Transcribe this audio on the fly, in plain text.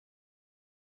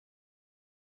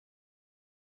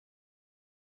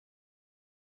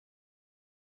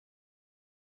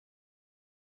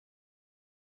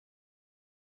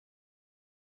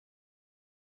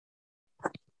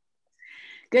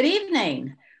Good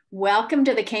evening. Welcome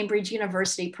to the Cambridge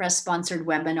University Press-sponsored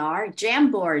webinar,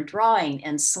 Jamboard, Drawing,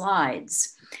 and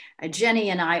Slides. Jenny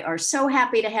and I are so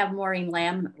happy to have Maureen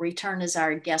Lamb return as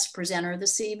our guest presenter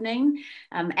this evening.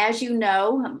 As you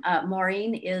know,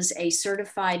 Maureen is a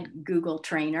certified Google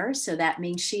trainer, so that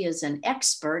means she is an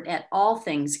expert at all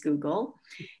things Google.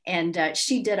 And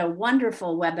she did a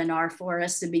wonderful webinar for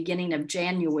us the beginning of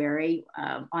January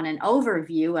on an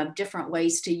overview of different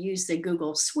ways to use the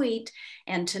Google Suite.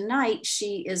 And tonight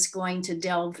she is going to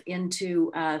delve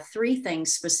into three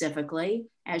things specifically.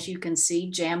 As you can see,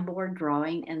 Jamboard,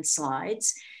 Drawing, and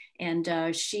Slides.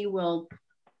 And she will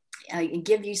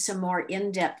give you some more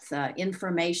in-depth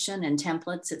information and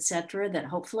templates, etc., that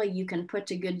hopefully you can put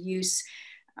to good use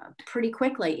pretty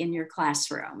quickly in your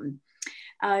classroom.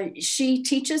 She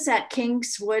teaches at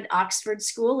Kingswood Oxford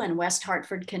School in West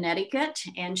Hartford, Connecticut,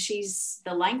 and she's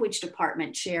the language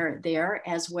department chair there,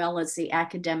 as well as the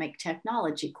academic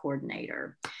technology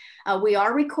coordinator. We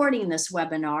are recording this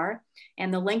webinar,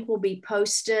 and the link will be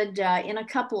posted in a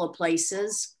couple of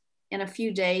places in a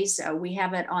few days. We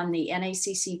have it on the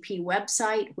NACCP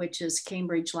website, which is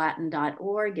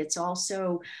cambridgelatin.org. It's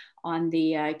also on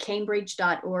the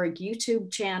cambridge.org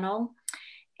YouTube channel.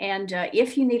 And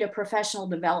if you need a professional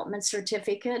development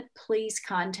certificate, please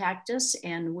contact us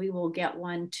and we will get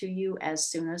one to you as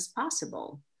soon as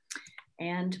possible.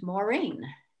 And Maureen.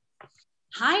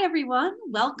 Hi, everyone.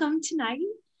 Welcome tonight.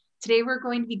 Today, we're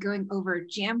going to be going over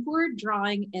Jamboard,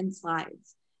 Drawing, and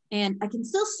Slides. And I can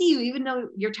still see you even though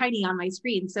you're tiny on my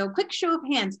screen. So quick show of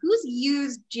hands, who's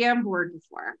used Jamboard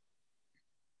before?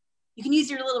 You can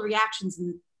use your little reactions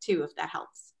too, if that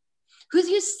helps. Who's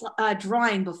used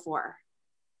Drawing before?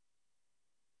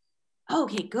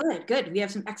 Okay, good. We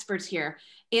have some experts here.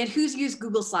 And who's used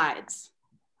Google Slides?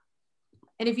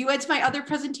 And if you went to my other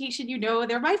presentation, you know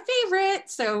they're my favorite.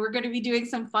 So we're going to be doing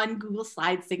some fun Google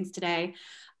Slides things today.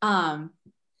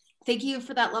 Thank you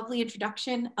for that lovely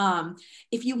introduction.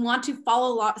 If you want to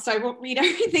follow along, so I won't read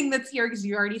everything that's here because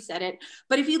you already said it,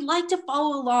 but if you'd like to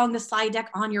follow along the slide deck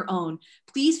on your own,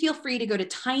 please feel free to go to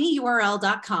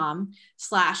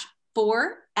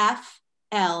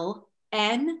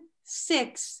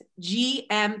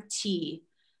tinyurl.com/4FLN6GMT.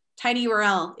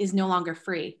 TinyURL is no longer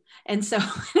free. And so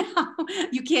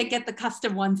you can't get the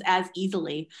custom ones as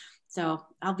easily. So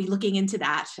I'll be looking into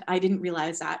that. I didn't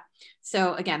realize that.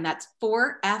 So again, that's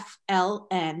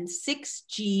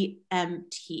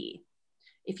 4FLN6GMT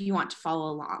if you want to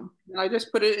follow along. I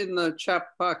just put it in the chat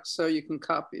box so you can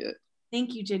copy it.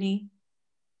 Thank you, Ginny.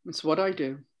 It's what I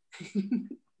do.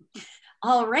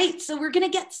 All right, so we're gonna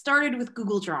get started with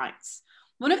Google Drawings.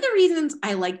 One of the reasons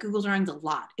I like Google Drawings a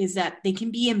lot is that they can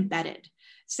be embedded.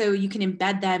 So you can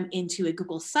embed them into a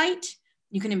Google site.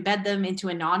 You can embed them into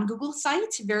a non-Google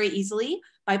site very easily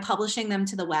by publishing them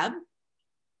to the web.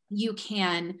 You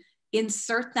can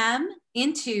insert them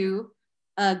into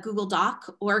a Google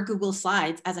Doc or Google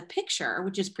Slides as a picture,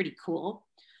 which is pretty cool.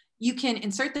 You can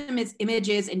insert them as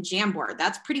images in Jamboard.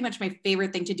 That's pretty much my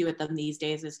favorite thing to do with them these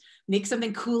days is make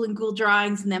something cool in Google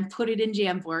Drawings and then put it in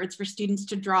Jamboards for students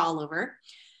to draw all over.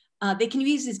 They can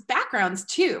use as backgrounds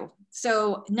too.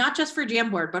 So not just for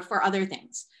Jamboard, but for other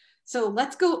things. So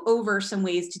let's go over some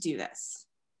ways to do this.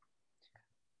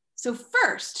 So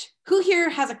first, who here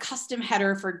has a custom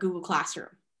header for Google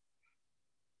Classroom?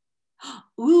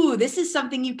 Ooh, this is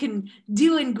something you can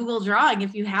do in Google Drawing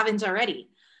if you haven't already.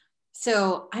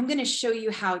 So I'm going to show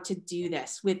you how to do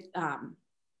this with, let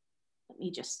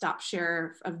me just stop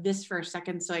share of this for a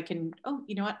second so I can, oh,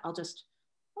 you know what? I'll just,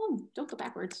 oh, don't go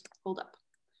backwards. Hold up.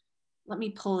 Let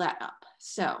me pull that up.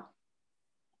 So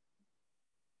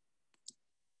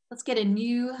let's get a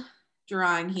new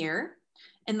drawing here.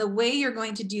 And the way you're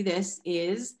going to do this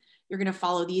is you're going to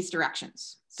follow these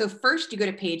directions. So first you go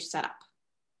to page setup.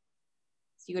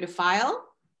 So you go to file,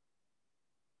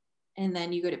 and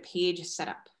then you go to page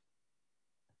setup.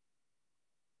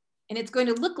 And it's going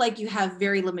to look like you have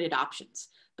very limited options,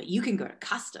 but you can go to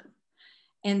custom.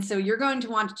 And so you're going to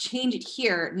want to change it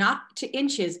here, not to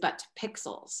inches, but to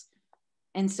pixels.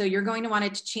 And so you're going to want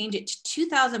it to change it to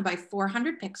 2000 by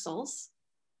 400 pixels.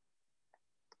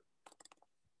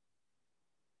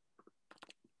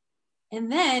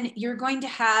 And then you're going to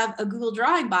have a Google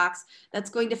Drawing box that's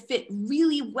going to fit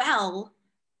really well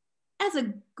as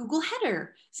a Google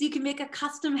header. So you can make a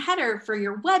custom header for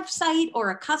your website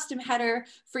or a custom header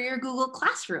for your Google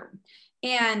Classroom.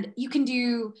 And you can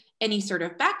do any sort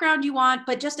of background you want,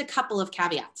 but just a couple of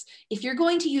caveats. If you're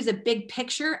going to use a big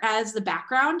picture as the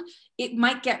background, it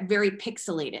might get very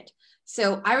pixelated.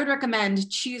 So I would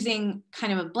recommend choosing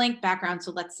kind of a blank background.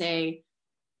 So let's say,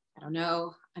 I don't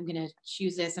know, I'm gonna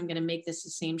choose this, I'm gonna make this the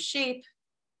same shape.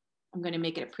 I'm going to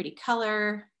make it a pretty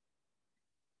color.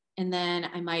 And then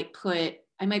I might put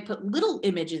little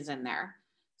images in there.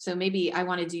 So maybe I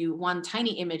want to do one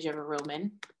tiny image of a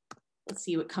Roman. Let's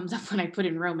see what comes up when I put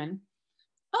in Roman.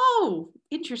 Oh,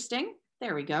 interesting.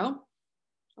 There we go.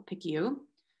 I'll pick you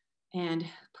and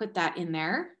put that in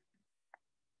there.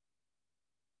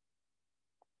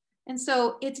 And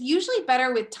so it's usually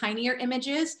better with tinier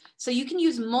images. So you can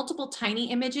use multiple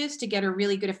tiny images to get a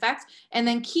really good effect, and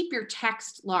then keep your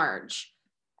text large.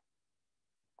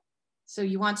 So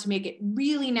you want to make it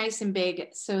really nice and big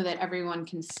so that everyone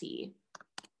can see.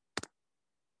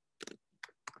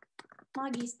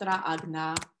 Magistra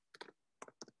Agna.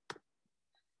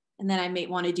 And then I may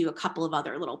want to do a couple of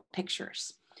other little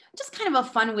pictures. Just kind of a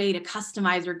fun way to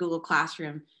customize your Google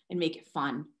Classroom and make it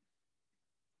fun.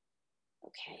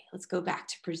 Okay, let's go back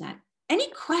to present. Any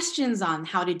questions on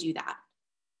how to do that?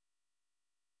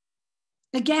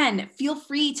 Again, feel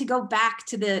free to go back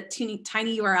to the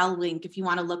tiny URL link if you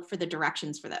want to look for the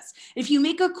directions for this. If you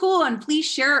make a cool one, please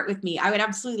share it with me. I would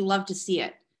absolutely love to see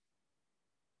it.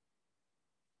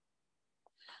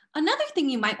 Another thing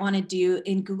you might want to do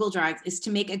in Google Drawings is to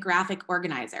make a graphic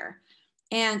organizer.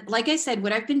 And like I said,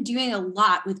 what I've been doing a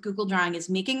lot with Google Drawing is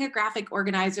making a graphic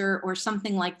organizer or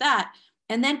something like that,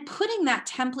 and then putting that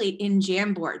template in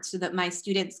Jamboard so that my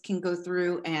students can go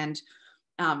through and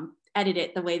edit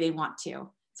it the way they want to.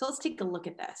 So let's take a look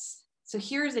at this. So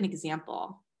here's an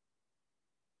example.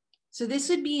 So this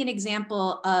would be an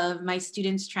example of my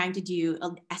students trying to do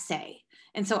an essay.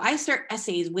 And so I start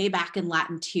essays way back in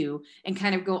Latin 2 and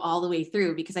kind of go all the way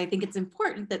through because I think it's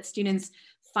important that students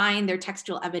find their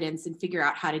textual evidence and figure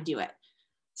out how to do it.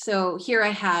 So here I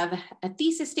have a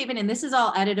thesis statement, and this is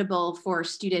all editable for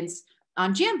students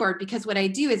on Jamboard, because what I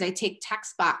do is I take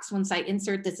text box once I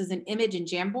insert this as an image in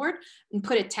Jamboard and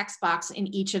put a text box in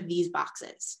each of these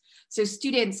boxes. So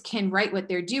students can write what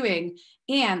they're doing.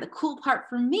 And the cool part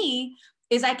for me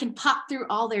is I can pop through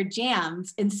all their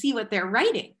jams and see what they're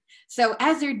writing. So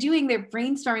as they're doing their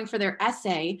brainstorming for their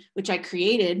essay, which I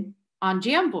created on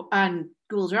Jamboard, on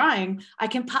Google Drawing, I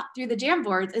can pop through the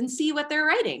Jamboards and see what they're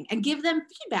writing and give them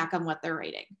feedback on what they're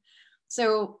writing.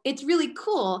 So it's really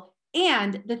cool.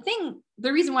 And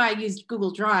the reason why I used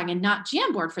Google Drawing and not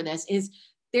Jamboard for this is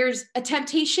there's a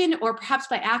temptation, or perhaps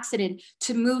by accident,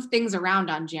 to move things around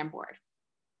on Jamboard.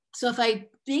 So if I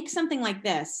make something like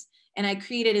this and I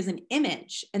create it as an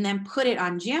image and then put it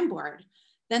on Jamboard,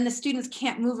 then the students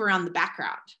can't move around the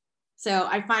background. So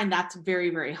I find that's very,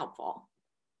 very helpful.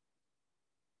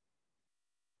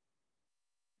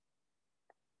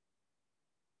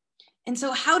 And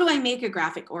so how do I make a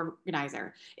graphic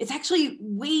organizer? It's actually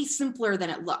way simpler than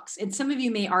it looks. And some of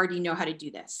you may already know how to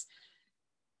do this.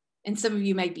 And some of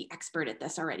you might be expert at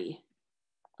this already,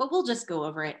 but we'll just go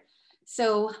over it.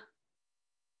 So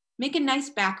make a nice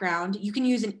background. You can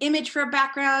use an image for a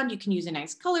background. You can use a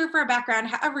nice color for a background,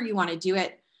 however you want to do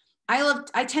it.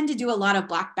 I tend to do a lot of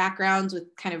black backgrounds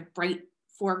with kind of bright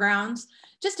foregrounds,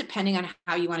 just depending on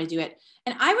how you want to do it.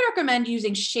 And I would recommend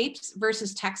using shapes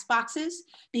versus text boxes,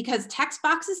 because text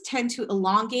boxes tend to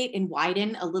elongate and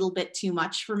widen a little bit too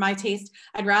much for my taste.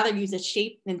 I'd rather use a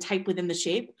shape than type within the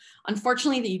shape.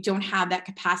 Unfortunately, that you don't have that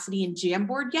capacity in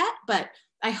Jamboard yet, but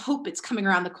I hope it's coming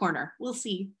around the corner. We'll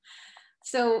see.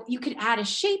 So you could add a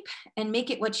shape and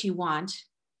make it what you want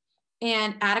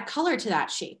and add a color to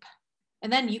that shape.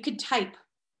 And then you could type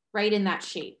right in that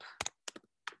shape.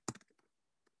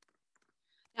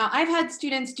 Now, I've had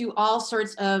students do all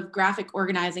sorts of graphic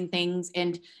organizing things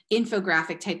and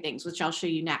infographic type things, which I'll show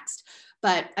you next.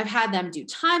 But I've had them do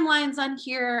timelines on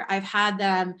here. I've had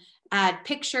them add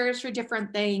pictures for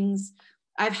different things.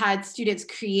 I've had students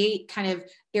create kind of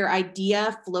their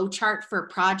idea flowchart for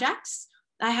projects.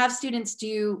 I have students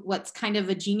do what's kind of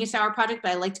a genius hour project,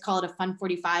 but I like to call it a fun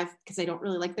 45 because I don't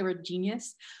really like the word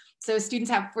genius. So students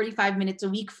have 45 minutes a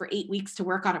week for 8 weeks to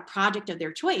work on a project of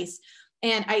their choice.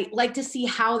 And I like to see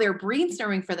how they're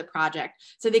brainstorming for the project.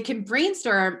 So they can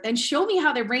brainstorm and show me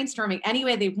how they're brainstorming any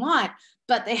way they want,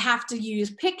 but they have to use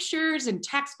pictures and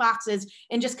text boxes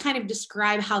and just kind of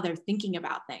describe how they're thinking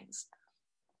about things.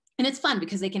 And it's fun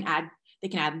because they can add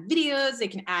videos, they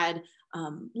can add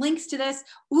links to this.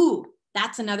 Ooh,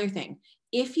 that's another thing.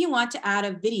 If you want to add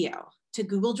a video to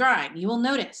Google Drawing, you will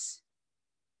notice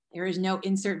there is no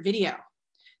insert video.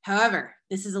 However,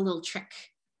 this is a little trick.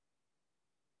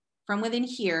 From within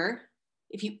here,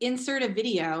 if you insert a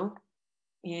video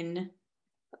in,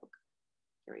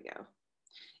 here we go.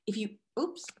 If you,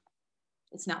 oops,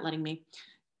 it's not letting me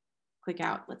click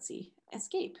out. Let's see,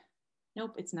 escape.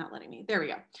 Nope, it's not letting me. There we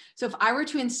go. So if I were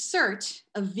to insert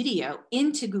a video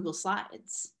into Google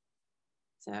Slides,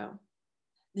 so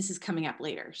this is coming up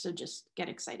later. So just get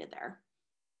excited there.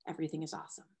 Everything is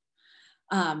awesome.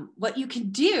 What you can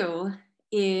do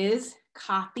is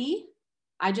copy.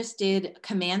 I just did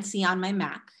Command C on my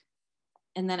Mac.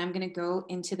 And then I'm going to go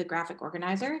into the graphic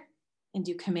organizer and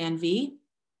do Command V,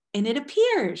 and it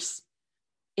appears.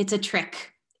 It's a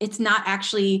trick. It's not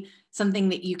actually something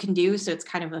that you can do. So it's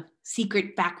kind of a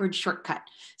secret backward shortcut.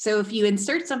 So if you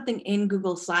insert something in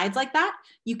Google Slides like that,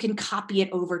 you can copy it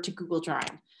over to Google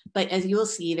Drawing. But as you'll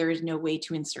see, there is no way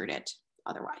to insert it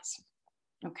otherwise.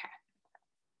 Okay.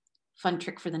 Fun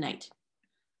trick for the night.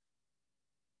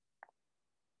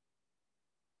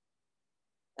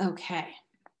 Okay.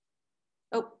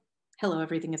 Oh, hello,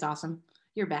 everything is awesome.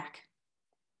 You're back.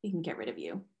 We can get rid of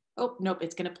you. Oh, nope,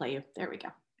 it's gonna play you. There we go.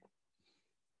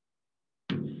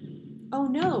 Oh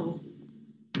no.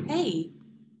 Hey.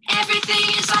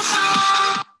 Everything is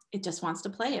awesome. It just wants to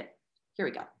play it. Here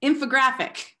we go.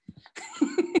 Infographic.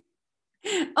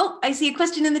 Oh, I see a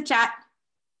question in the chat.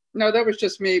 No, that was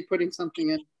just me putting something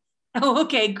in. Oh,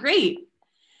 okay, great.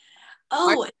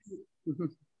 Oh,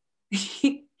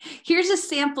 here's a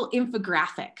sample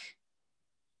infographic.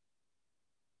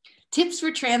 Tips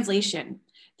for translation.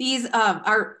 These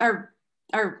are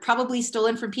probably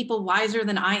stolen from people wiser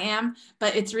than I am,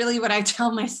 but it's really what I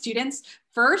tell my students.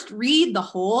 First, read the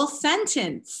whole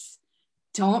sentence.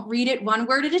 Don't read it one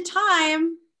word at a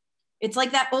time. It's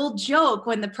like that old joke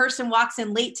when the person walks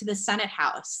in late to the Senate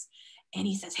House and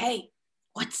he says, hey,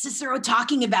 what's Cicero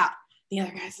talking about? The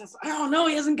other guy says, I don't know,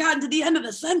 he hasn't gotten to the end of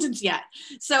the sentence yet.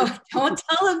 So don't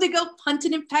tell him to go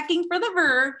punting and pecking for the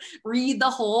verb. Read the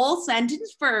whole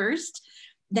sentence first.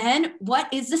 Then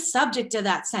what is the subject of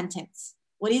that sentence?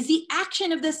 What is the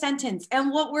action of the sentence?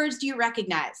 And what words do you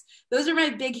recognize? Those are my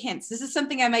big hints. This is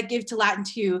something I might give to Latin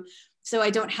 2, so I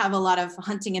don't have a lot of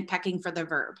hunting and pecking for the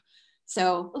verb.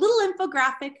 So a little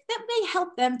infographic that may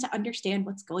help them to understand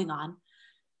what's going on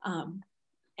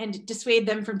and dissuade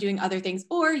them from doing other things,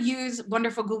 or use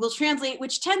wonderful Google Translate,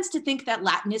 which tends to think that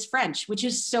Latin is French, which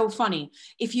is so funny.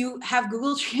 If you have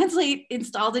Google Translate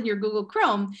installed in your Google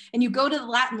Chrome and you go to the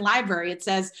Latin library, it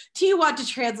says, do you want to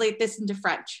translate this into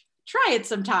French? Try it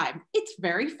sometime. It's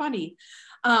very funny.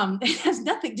 It has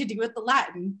nothing to do with the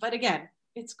Latin, but again,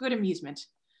 it's good amusement.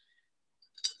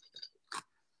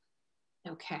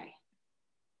 Okay.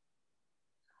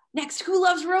 Next, who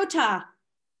loves Rota?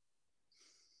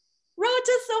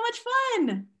 Rota's so much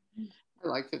fun. I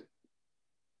like it.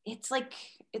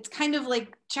 It's kind of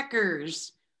like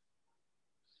checkers.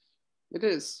 It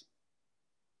is.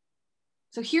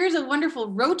 So here's a wonderful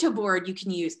Rota board you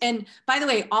can use. And by the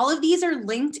way, all of these are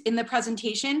linked in the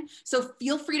presentation. So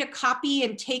feel free to copy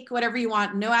and take whatever you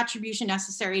want. No attribution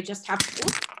necessary, just have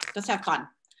fun.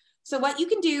 So what you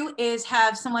can do is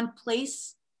have someone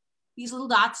place these little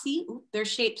dots. See, they're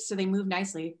shaped so they move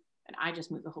nicely. And I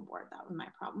just moved the whole board. That was my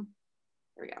problem.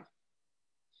 There we go.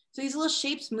 So these little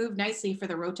shapes move nicely for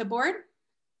the Rota board.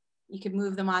 You can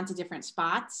move them onto different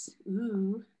spots.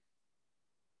 Ooh.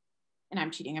 And I'm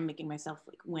cheating, I'm making myself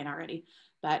like win already,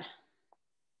 but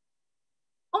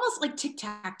almost like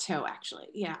tic-tac-toe actually,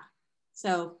 yeah.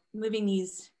 So moving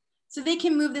these, so they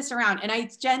can move this around. And I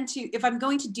tend to, if I'm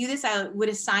going to do this, I would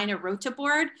assign a Rota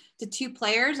board to 2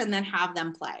 players and then have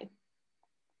them play.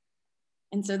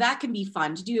 And so that can be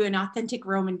fun to do an authentic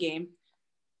Roman game.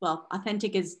 Well,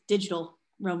 authentic as digital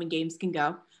Roman games can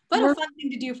go, but a fun thing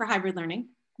to do for hybrid learning.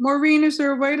 Maureen, is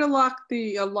there a way to lock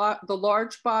the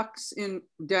large box in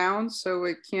down so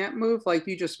it can't move? Like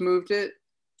you just moved it?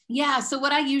 Yeah, so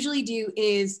what I usually do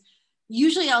is,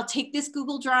 I'll take this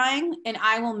Google drawing and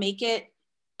I will make it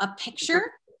a picture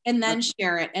and then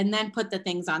share it and then put the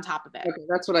things on top of it. Okay,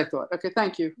 that's what I thought. Okay,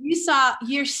 thank you.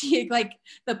 You're seeing like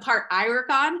the part I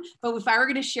work on, but if I were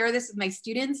gonna share this with my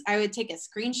students, I would take a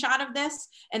screenshot of this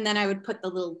and then I would put the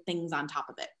little things on top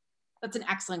of it. That's an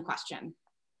excellent question.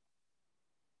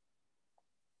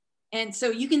 And so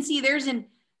you can see there's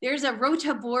a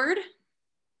Rota board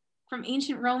from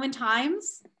ancient Roman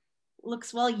times.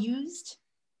 Looks well used.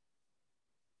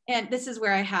 And this is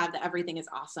where I have the everything is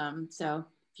awesome. So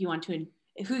if you want to,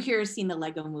 who here has seen the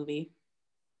Lego movie?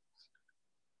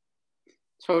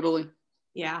 Totally.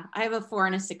 Yeah, I have a 4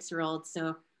 and a 6-year-old.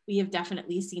 So we have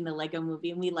definitely seen the Lego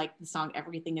movie and we like the song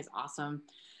Everything is Awesome.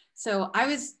 So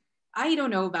I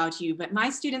don't know about you, but my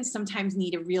students sometimes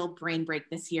need a real brain break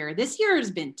this year. This year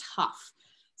has been tough.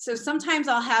 So sometimes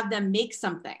I'll have them make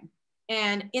something.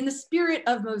 And in the spirit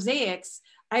of mosaics,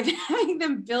 I've been having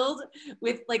them build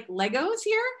with like Legos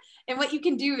here. And what you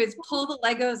can do is pull the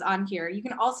Legos on here. You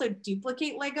can also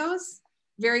duplicate Legos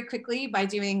very quickly by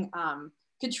doing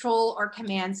Control or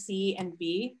Command C and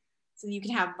V. So you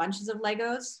can have bunches of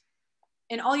Legos.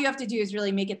 And all you have to do is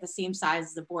really make it the same size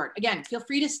as the board. Again, feel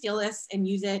free to steal this and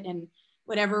use it in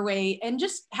whatever way, and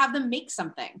just have them make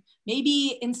something.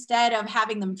 Maybe instead of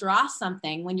having them draw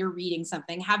something when you're reading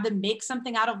something, have them make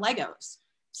something out of Legos.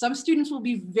 Some students will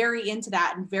be very into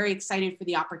that and very excited for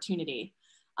the opportunity.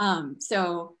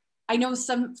 So I know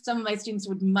some of my students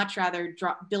would much rather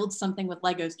build something with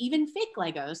Legos, even fake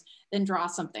Legos, than draw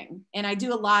something. And I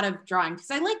do a lot of drawing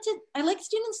because I like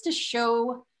students to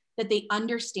show that they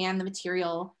understand the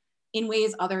material in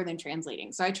ways other than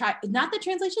translating. So I try, not that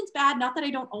translation's bad, not that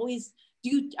I don't always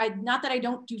do, not that I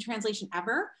don't do translation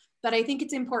ever, but I think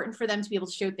it's important for them to be able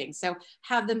to show things. So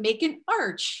have them make an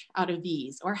arch out of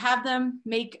these, or have them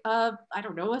make a, I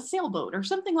don't know, a sailboat or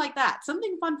something like that.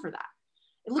 Something fun for that.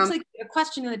 It looks like a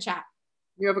question in the chat.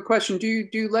 You have a question. Do you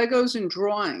do Legos in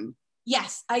drawing?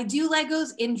 Yes, I do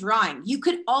Legos in drawing. You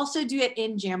could also do it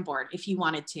in Jamboard if you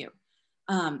wanted to.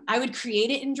 I would create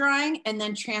it in drawing and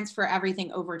then transfer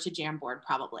everything over to Jamboard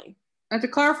probably. And to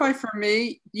clarify for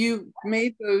me, you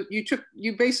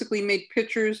basically made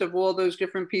pictures of all those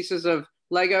different pieces of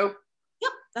Lego.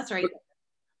 Yep, that's right.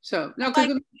 So no, like,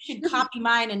 you should copy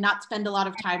mine and not spend a lot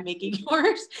of time making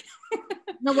yours.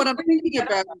 No, what I'm thinking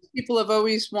about is people have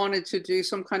always wanted to do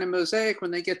some kind of mosaic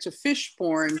when they get to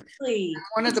Fishborn. Really?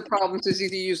 One of the problems is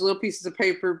either you use little pieces of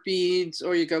paper, beads,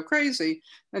 or you go crazy.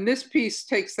 And this piece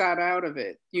takes that out of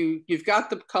it. You've got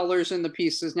the colors and the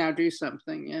pieces, now do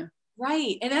something, yeah.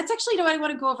 Right, and that's actually what I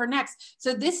want to go over next.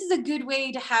 So this is a good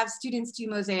way to have students do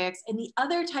mosaics. And the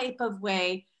other type of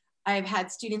way I've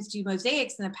had students do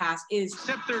mosaics in the past is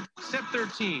step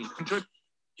 13.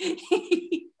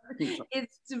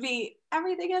 It's to be,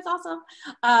 everything is awesome.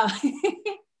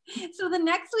 So the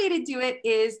next way to do it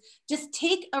is just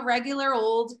take a regular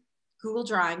old Google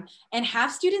drawing and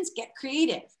have students get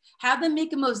creative. Have them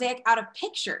make a mosaic out of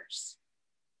pictures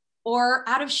or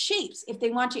out of shapes. If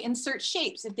they want to insert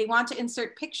shapes, if they want to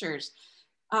insert pictures,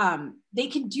 they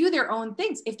can do their own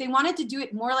things. If they wanted to do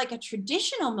it more like a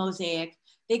traditional mosaic,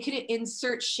 they could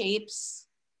insert shapes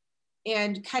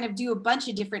and kind of do a bunch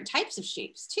of different types of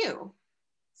shapes too.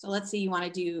 So let's say you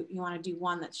want to do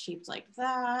one that's shaped like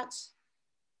that.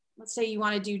 Let's say you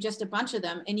want to do just a bunch of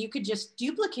them, and you could just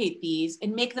duplicate these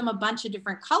and make them a bunch of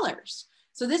different colors.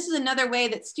 So this is another way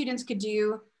that students could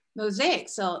do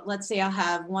mosaics. So let's say I'll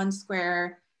have one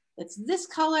square that's this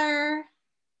color.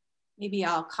 Maybe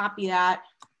I'll copy that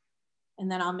and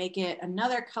then I'll make it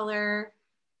another color.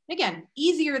 Again,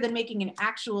 easier than making an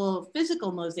actual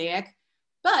physical mosaic,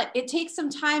 but it takes some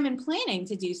time and planning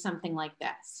to do something like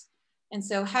this. And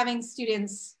so having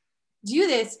students do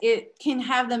this, it can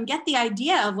have them get the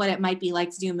idea of what it might be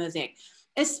like to do a mosaic,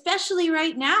 especially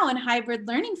right now in hybrid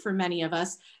learning for many of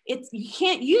us. You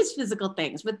can't use physical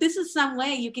things, but this is some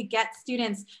way you could get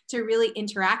students to really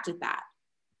interact with that.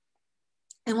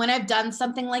 And when I've done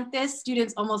something like this,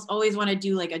 students almost always want to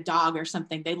do like a dog or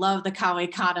something. They love the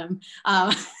Kawe Kanem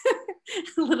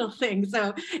little thing.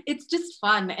 So it's just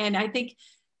fun. And I think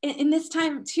in this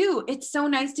time too, it's so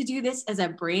nice to do this as a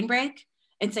brain break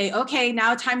and say, okay,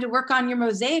 now time to work on your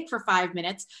mosaic for 5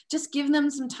 minutes. Just give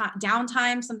them some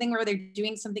downtime, something where they're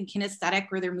doing something kinesthetic,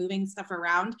 where they're moving stuff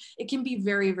around. It can be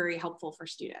very, very helpful for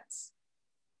students.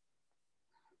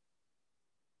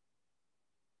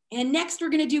 And next we're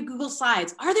gonna do Google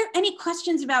Slides. Are there any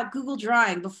questions about Google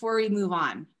Drawing before we move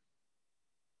on?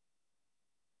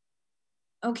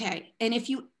 Okay, and if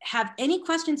you have any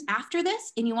questions after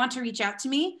this and you want to reach out to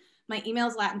me, my email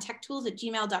is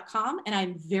latintechtools@gmail.com, and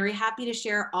I'm very happy to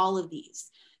share all of these.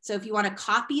 So if you want a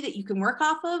copy that you can work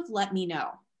off of, let me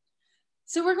know.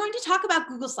 So we're going to talk about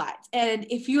Google Slides. And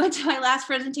if you went to my last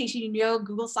presentation, you know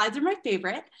Google Slides are my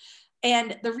favorite.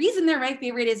 And the reason they're my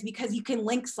favorite is because you can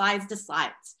link slides to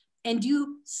slides and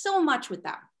do so much with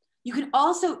them. You can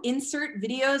also insert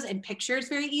videos and pictures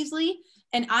very easily.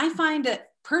 And I find that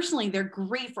personally, they're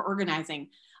great for organizing.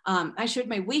 I showed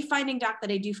my wayfinding doc that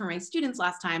I do for my students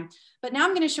last time, but now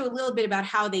I'm going to show a little bit about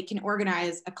how they can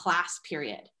organize a class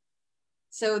period.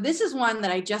 So this is one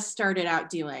that I just started out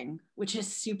doing, which is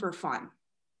super fun.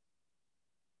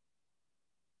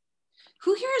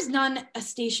 Who here has done a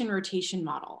station rotation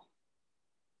model?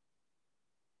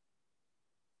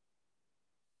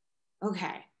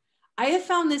 Okay, I have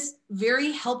found this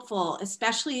very helpful,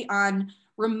 especially on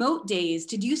remote days,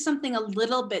 to do something a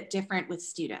little bit different with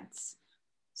students.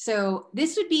 So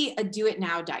this would be a do it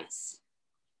now dice.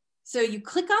 So you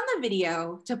click on the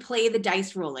video to play the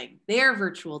dice rolling, their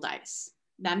virtual dice.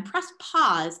 Then press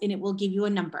pause and it will give you a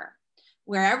number.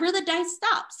 Wherever the dice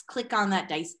stops, click on that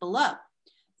dice below.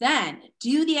 Then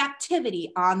do the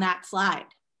activity on that slide.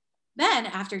 Then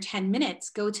after 10 minutes,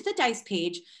 go to the dice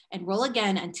page and roll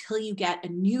again until you get a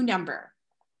new number.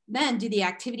 then do the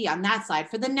activity on that side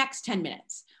for the next 10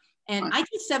 minutes. And I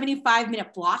do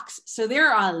 75-minute blocks, so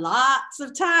there are lots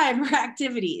of time for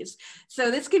activities. So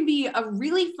this can be a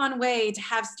really fun way to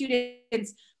have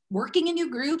students working in new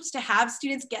groups, to have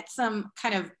students get some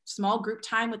kind of small group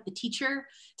time with the teacher,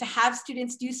 to have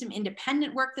students do some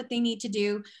independent work that they need to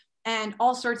do, and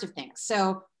all sorts of things.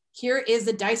 So here is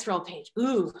the dice roll page.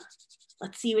 Ooh,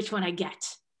 let's see which one I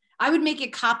get. I would make a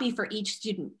copy for each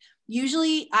student.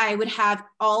 Usually I would have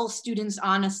all students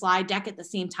on a slide deck at the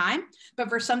same time, but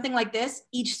for something like this,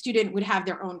 each student would have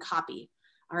their own copy.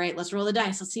 All right, let's roll the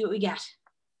dice. Let's see what we get.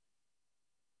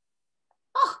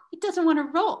 Oh, it doesn't want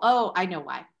to roll. Oh, I know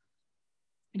why.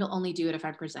 It'll only do it if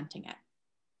I'm presenting it.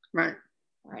 Right.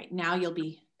 All right, now you'll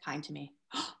be kind to me.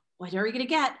 What are we gonna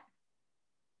get?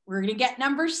 We're gonna get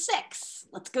number 6.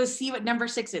 Let's go see what number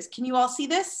 6 is. Can you all see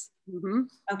this? Mm-hmm.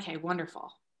 Okay,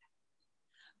 wonderful.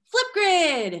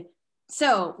 Flipgrid.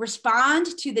 So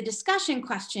respond to the discussion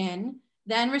question,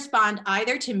 then respond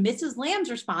either to Mrs.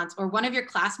 Lamb's response or one of your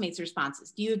classmates'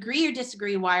 responses. Do you agree or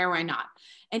disagree? Why or why not?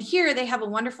 And here they have a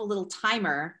wonderful little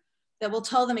timer that will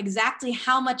tell them exactly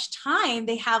how much time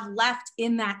they have left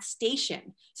in that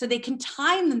station. So they can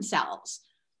time themselves,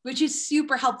 which is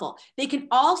super helpful. They can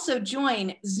also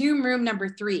join Zoom room number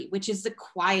 3, which is the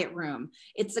quiet room.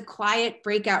 It's a quiet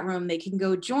breakout room they can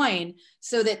go join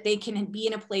so that they can be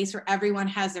in a place where everyone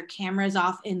has their cameras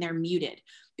off and they're muted.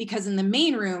 Because in the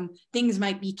main room, things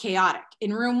might be chaotic.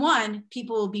 In room 1,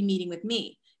 people will be meeting with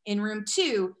me. In room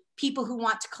 2, people who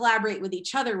want to collaborate with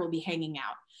each other will be hanging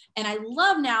out. And I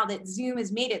love now that Zoom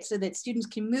has made it so that students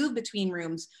can move between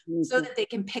rooms so that they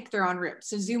can pick their own room.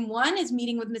 So Zoom 1 is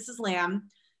meeting with Mrs. Lamb.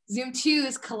 Zoom 2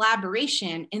 is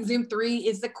collaboration, and Zoom 3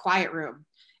 is the quiet room.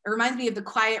 It reminds me of the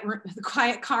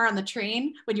quiet car on the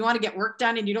train when you want to get work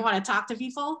done and you don't want to talk to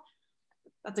people.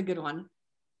 That's a good one.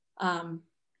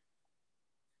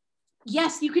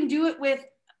 Yes, you can do it with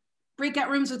breakout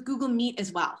rooms with Google Meet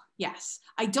as well. Yes,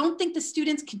 I don't think the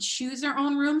students can choose their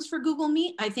own rooms for Google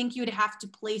Meet. I think you would have to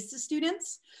place the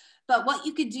students. But what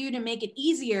you could do to make it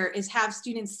easier is have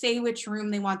students say which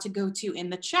room they want to go to in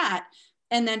the chat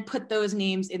and then put those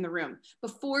names in the room.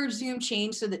 Before Zoom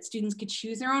changed so that students could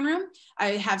choose their own room,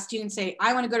 I have students say,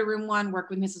 I wanna go to room 1, work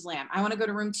with Mrs. Lamb. I wanna go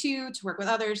to room 2 to work with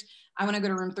others. I wanna go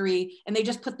to room 3, and they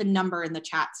just put the number in the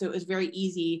chat. So it was very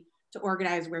easy to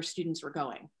organize where students were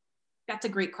going. That's a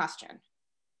great question.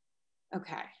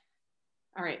 Okay,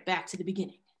 all right, back to the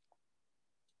beginning.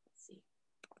 Let's see.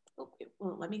 Oh,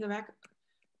 well, let me go back.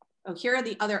 Oh, here are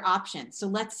the other options. So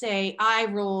let's say I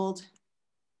rolled,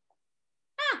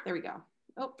 there we go.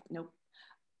 Oh, nope.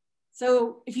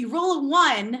 So if you roll a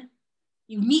 1,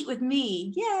 you meet with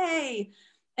me, yay.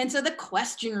 And so the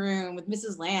question room with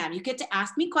Mrs. Lamb, you get to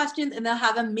ask me questions and they'll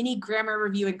have a mini grammar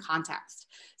review in context.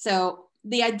 So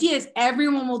the idea is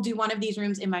everyone will do one of these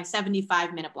rooms in my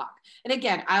 75-minute block. And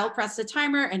again, I'll press the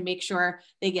timer and make sure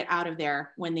they get out of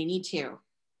there when they need to.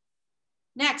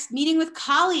 Next, meeting with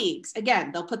colleagues.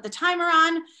 Again, they'll put the timer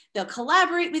on, they'll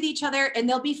collaborate with each other, and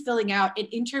they'll be filling out an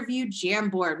interview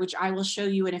Jamboard, which I will show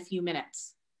you in a few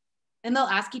minutes. And they'll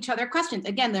ask each other questions.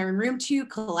 Again, they're in room 2,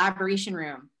 collaboration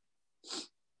room.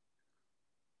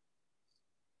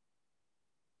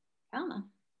 Alma.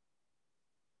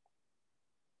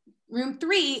 Room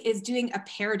 3 is doing a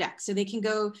pair deck. So they can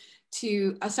go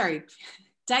to,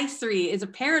 dice 3 is a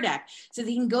pair deck. So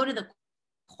they can go to the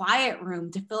quiet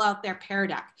room to fill out their pair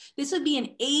deck. This would be an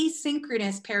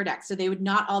asynchronous pair deck, so they would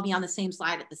not all be on the same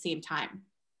slide at the same time.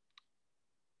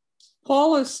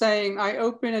 Paul is saying, I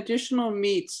open additional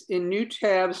meets in new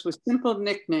tabs with simple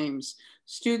nicknames.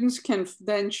 Students can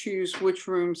then choose which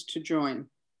rooms to join.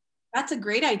 That's a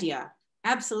great idea.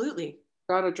 Absolutely.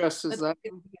 That addresses that.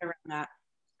 Get around that.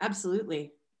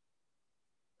 Absolutely.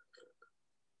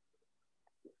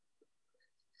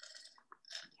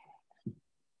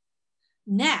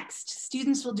 Next,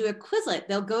 students will do a Quizlet.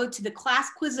 They'll go to the class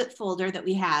Quizlet folder that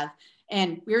we have,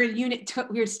 and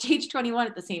we're stage 21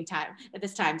 at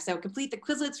this time. So complete the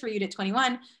Quizlets for unit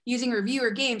 21 using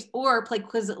reviewer games or play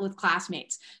Quizlet with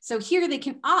classmates. So here they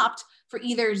can opt for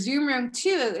either Zoom Room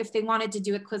 2 if they wanted to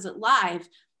do a Quizlet live,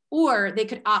 or they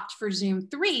could opt for Zoom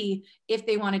 3 if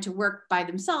they wanted to work by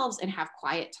themselves and have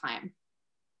quiet time.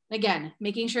 Again,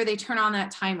 making sure they turn on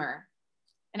that timer.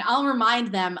 And I'll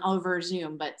remind them over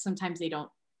Zoom, but sometimes they don't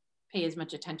pay as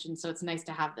much attention, so it's nice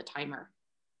to have the timer.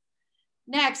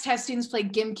 Next, have students play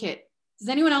GimKit. Does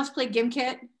anyone else play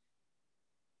GimKit?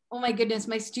 Oh my goodness,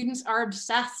 my students are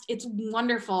obsessed. It's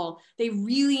wonderful. They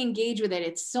really engage with it.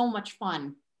 It's so much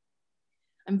fun.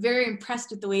 I'm very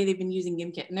impressed with the way they've been using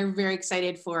GimKit, and they're very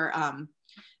excited for,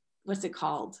 what's it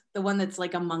called? The one that's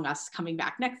like Among Us coming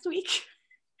back next week.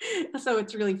 So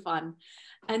it's really fun.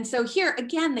 And so here,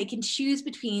 again, they can choose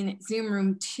between Zoom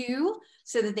Room 2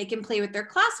 so that they can play with their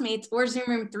classmates, or Zoom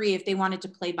Room 3 if they wanted to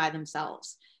play by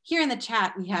themselves. Here in the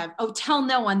chat, we have, oh, tell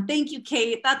no one. Thank you,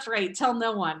 Kate. That's right, tell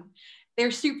no one.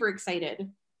 They're super excited.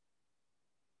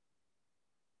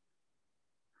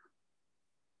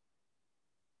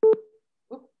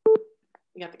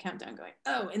 We got the countdown going.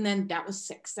 Oh, and then that was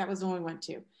 6. That was the one we went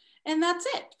to. And that's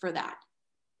it for that.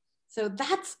 So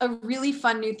that's a really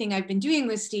fun new thing I've been doing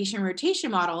with station rotation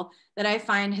model that I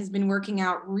find has been working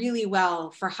out really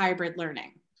well for hybrid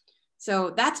learning. So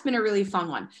that's been a really fun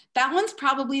one. That one's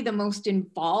probably the most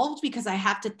involved because I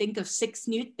have to think of 6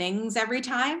 new things every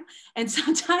time. And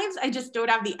sometimes I just don't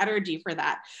have the energy for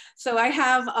that. So I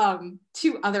have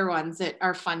 2 other ones that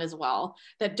are fun as well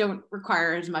that don't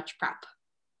require as much prep.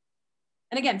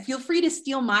 And again, feel free to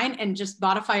steal mine and just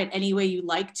modify it any way you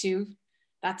like to.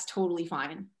 That's totally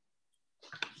fine.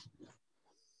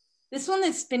 This one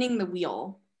is spinning the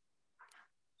wheel.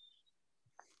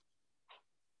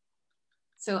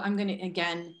 So I'm going to,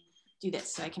 again, do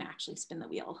this so I can actually spin the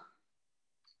wheel.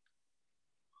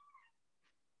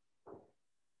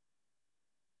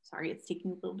 Sorry, it's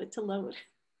taking a little bit to load.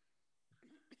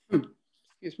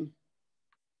 Excuse me.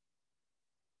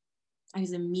 I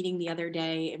was in a meeting the other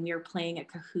day and we were playing a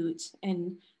Kahoot,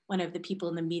 and one of the people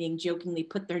in the meeting jokingly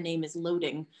put their name as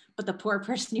loading, but the poor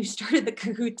person who started the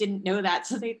Kahoot didn't know that,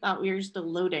 so they thought we were still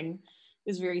loading. It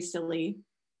was very silly.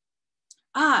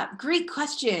 Great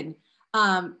question.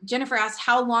 Jennifer asked,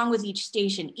 how long was each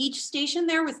station? Each station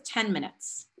there was 10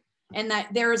 minutes. And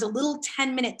that there is a little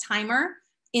 10-minute timer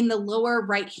in the lower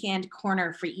right-hand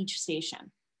corner for each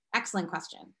station. Excellent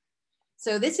question.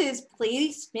 So this is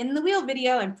play spin the wheel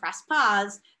video and press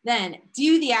pause, then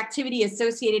do the activity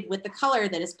associated with the color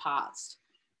that is paused.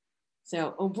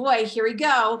 So, oh boy, here we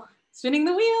go. Spinning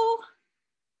the wheel.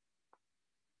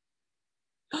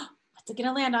 What's it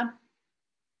gonna land on?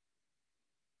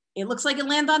 It looks like it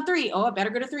lands on 3. Oh, I better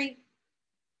go to 3.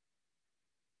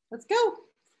 Let's go.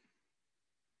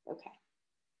 Okay.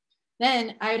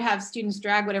 Then I would have students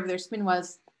drag whatever their spin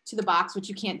was to the box, which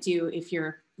you can't do if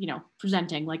you're,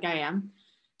 presenting like I am,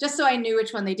 just so I knew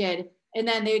which one they did. And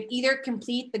then they would either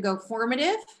complete the Go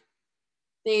Formative.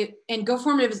 And Go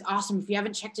Formative is awesome. If you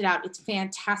haven't checked it out, it's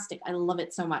fantastic. I love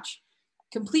it so much.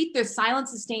 Complete the silent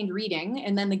sustained reading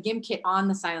and then the GIMP kit on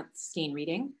the silent sustained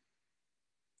reading.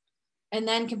 And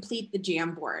then complete the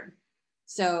Jamboard.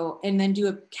 So, and then do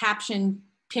a caption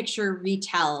picture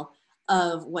retell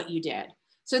of what you did.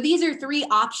 So these are 3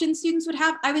 options students would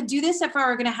have. I would do this if I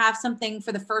were gonna have something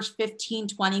for the first 15,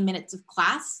 20 minutes of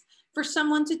class for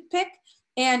someone to pick.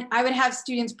 And I would have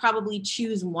students probably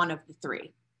choose one of the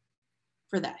 3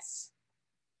 for this.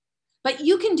 But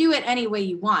you can do it any way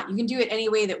you want. You can do it any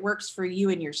way that works for you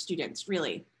and your students,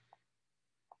 really.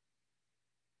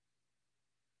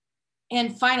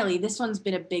 And finally, this one's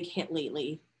been a big hit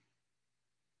lately.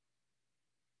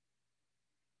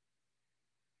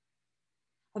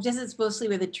 I've just it's mostly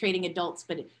with the trading adults,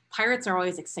 but pirates are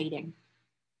always exciting.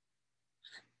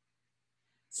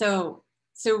 So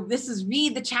this is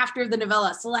read the chapter of the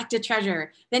novella, select a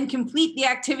treasure, then complete the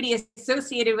activity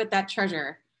associated with that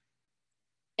treasure.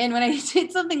 And when I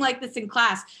did something like this in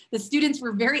class, the students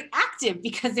were very active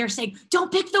because they're saying,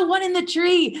 don't pick the one in the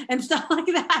tree and stuff like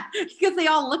that, because they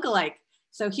all look alike.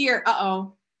 So here,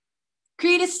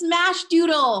 create a smash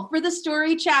doodle for the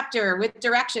story chapter with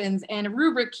directions and a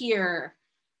rubric here.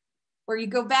 Or you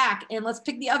go back and let's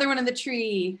pick the other one in the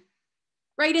tree.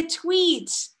 Write a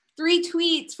tweet, 3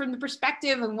 tweets from the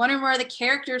perspective of one or more of the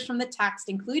characters from the text,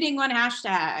 including one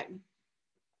hashtag.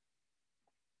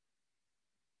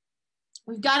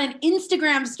 We've got an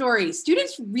Instagram story.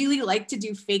 Students really like to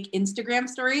do fake Instagram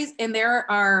stories, and there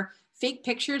are fake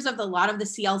pictures of a lot of the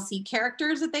CLC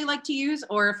characters that they like to use,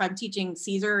 or if I'm teaching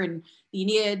Caesar and the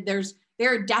Aeneid, there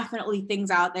are definitely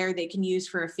things out there they can use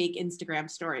for a fake Instagram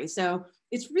story. So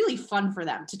it's really fun for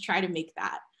them to try to make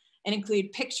that and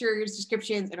include pictures,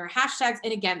 descriptions, and our hashtags.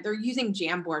 And again, they're using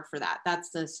Jamboard for that.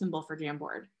 That's the symbol for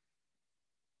Jamboard.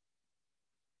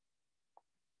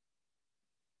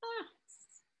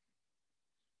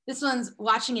 This one's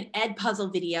watching an Ed puzzle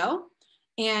video.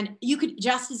 And you could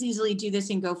just as easily do this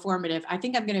in Go Formative. I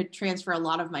think I'm going to transfer a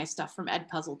lot of my stuff from Ed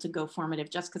Puzzle to Go Formative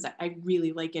just because I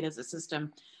really like it as a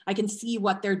system. I can see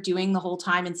what they're doing the whole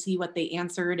time and see what they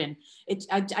answered. And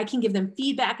I can give them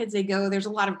feedback as they go. There's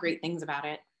a lot of great things about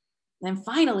it. And then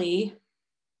finally,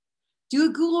 do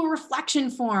a Google reflection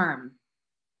form.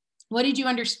 What did you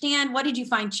understand? What did you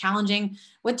find challenging?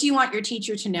 What do you want your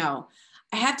teacher to know?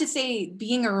 I have to say,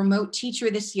 being a remote teacher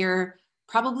this year,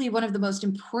 probably one of the most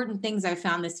important things I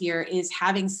found this year is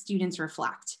having students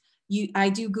reflect. I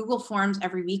do Google Forms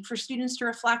every week for students to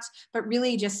reflect, but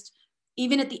really just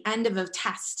even at the end of a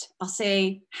test, I'll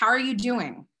say, how are you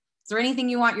doing? Is there anything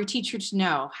you want your teacher to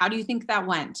know? How do you think that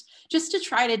went? Just to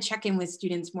try to check in with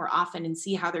students more often and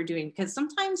see how they're doing. Because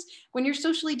sometimes when you're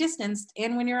socially distanced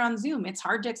and when you're on Zoom, it's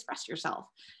hard to express yourself.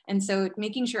 And so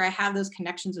making sure I have those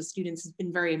connections with students has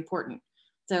been very important.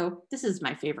 So this is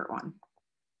my favorite one.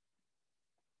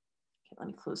 Okay, let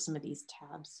me close some of these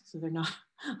tabs so they're not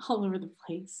all over the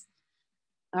place.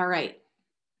 All right.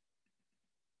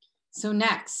 So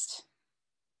next.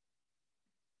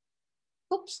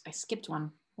 Oops, I skipped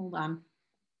one. Hold on.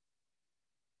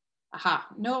 Aha,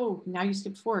 no, now you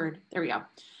skipped forward. There we go.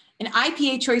 An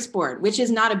IPA choice board, which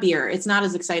is not a beer. It's not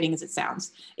as exciting as it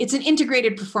sounds. It's an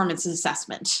integrated performance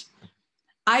assessment.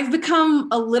 I've become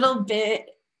a little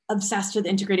bit obsessed with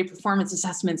integrated performance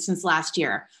assessments since last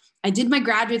year. I did my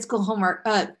graduate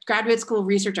school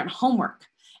research on homework.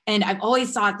 And I've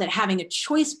always thought that having a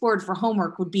choice board for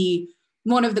homework would be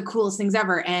one of the coolest things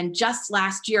ever. And just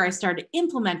last year, I started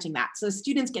implementing that. So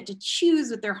students get to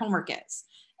choose what their homework is.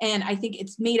 And I think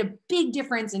it's made a big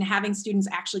difference in having students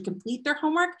actually complete their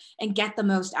homework and get the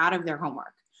most out of their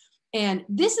homework. And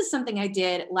this is something I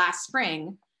did last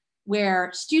spring where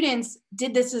students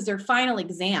did this as their final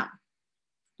exam.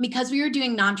 Because we were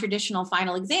doing non-traditional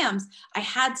final exams, I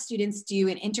had students do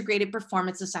an integrated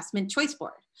performance assessment choice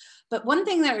board. But one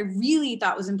thing that I really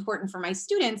thought was important for my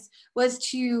students was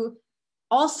to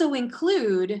also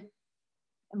include,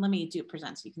 and let me do it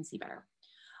present so you can see better,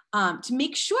 to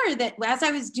make sure that as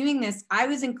I was doing this, I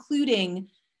was including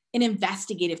an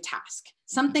investigative task,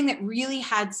 something that really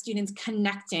had students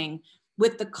connecting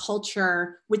with the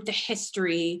culture, with the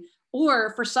history,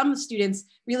 or for some students,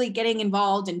 really getting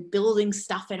involved and building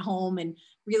stuff at home and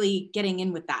really getting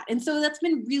in with that. And so that's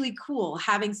been really cool,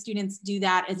 having students do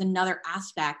that as another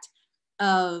aspect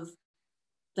of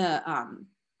the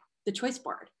choice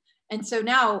board. And so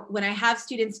now when I have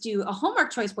students do a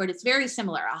homework choice board, it's very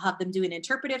similar. I'll have them do an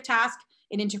interpretive task,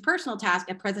 an interpersonal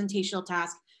task, a presentational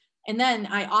task, and then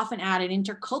I often add an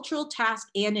intercultural task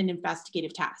and an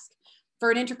investigative task.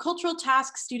 For an intercultural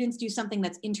task, students do something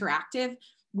that's interactive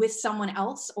with someone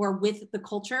else or with the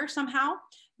culture somehow.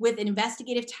 With an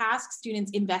investigative task,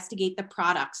 students investigate the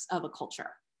products of a culture.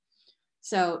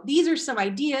 So these are some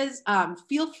ideas.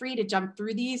 Feel free to jump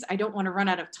through these. I don't want to run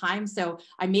out of time, so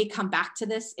I may come back to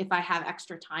this if I have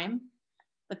extra time.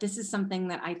 But this is something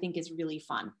that I think is really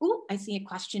fun. Oh, I see a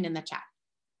question in the chat.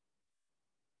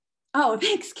 Oh,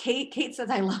 thanks, Kate. Kate says,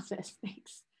 I love this.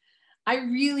 Thanks. I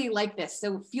really like this.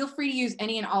 So feel free to use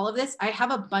any and all of this. I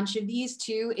have a bunch of these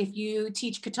too. If you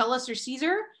teach Catullus or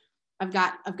Caesar, I've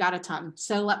got a ton.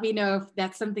 So let me know if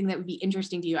that's something that would be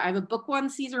interesting to you. I have a book 1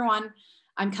 Caesar one.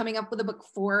 I'm coming up with a book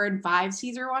 4 and 5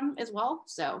 Caesar one as well.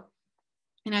 So,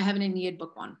 and I have an Aeneid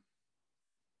book 1.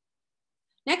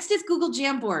 Next is Google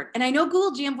Jamboard. And I know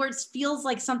Google Jamboard feels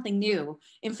like something new.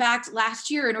 In fact,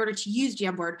 last year, in order to use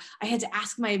Jamboard, I had to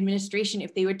ask my administration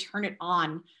if they would turn it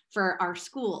on for our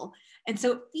school. And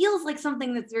so it feels like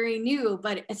something that's very new,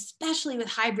 but especially with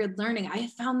hybrid learning, I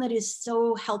have found that is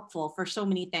so helpful for so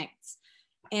many things.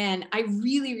 And I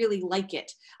really, really like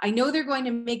it. I know they're going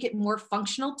to make it more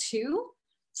functional too.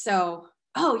 So,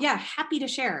 oh yeah, happy to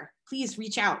share. Please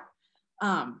reach out.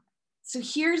 So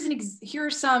here are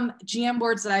some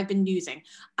Jamboards that I've been using.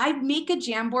 I make a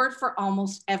Jamboard for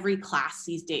almost every class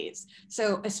these days.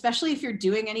 So especially if you're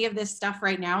doing any of this stuff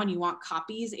right now and you want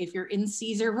copies, if you're in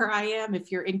Caesar where I am, if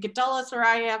you're in Catullus where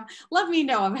I am, let me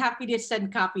know. I'm happy to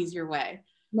send copies your way.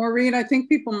 Maureen, I think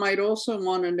people might also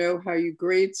want to know how you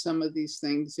grade some of these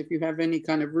things, if you have any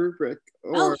kind of rubric.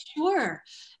 Oh, sure.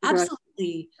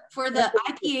 Absolutely. For the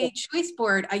IPA choice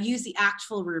board, I use the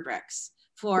actual rubrics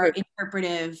for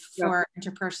interpretive, for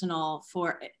interpersonal,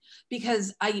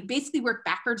 because I basically work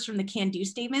backwards from the can-do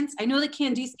statements. I know the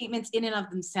can-do statements in and of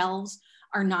themselves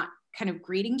are not kind of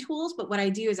grading tools, but what I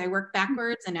do is I work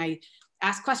backwards and I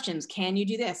ask questions. Can you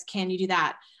do this? Can you do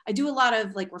that? I do a lot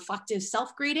of like reflective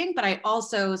self-grading, but I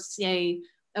also say,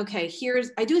 okay,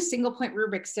 I do a single point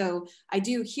rubric. So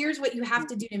here's what you have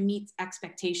to do to meet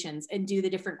expectations and do the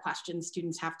different questions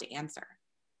students have to answer.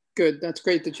 Good, that's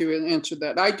great that you answered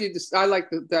that. I do this, I like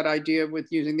that idea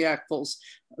with using the ACTFLs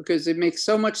because it makes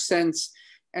so much sense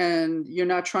and you're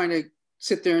not trying to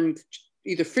sit there and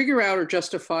either figure out or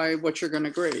justify what you're going to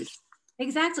grade.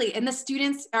 Exactly, and the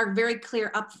students are very clear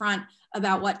upfront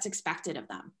about what's expected of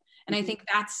them. And I think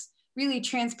that's really,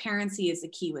 transparency is the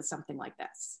key with something like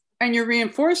this. And you're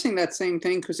reinforcing that same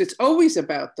thing because it's always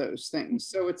about those things.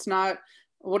 So it's not,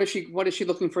 what is she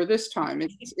looking for this time?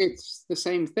 It's the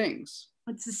same things.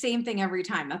 It's the same thing every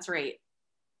time, that's right.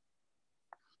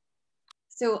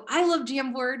 So I love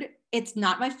Jamboard. It's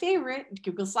not my favorite.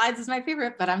 Google Slides is my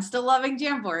favorite, but I'm still loving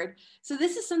Jamboard. So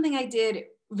this is something I did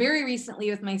very recently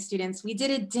with my students. We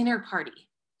did a dinner party.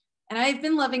 And I've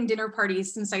been loving dinner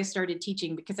parties since I started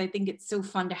teaching because I think it's so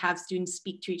fun to have students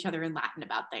speak to each other in Latin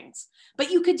about things.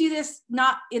 But you could do this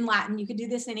not in Latin, you could do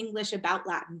this in English about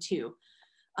Latin too.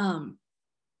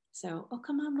 So, oh,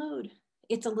 come on, load.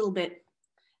 It's a little bit,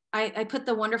 I put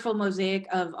the wonderful mosaic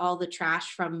of all the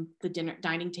trash from the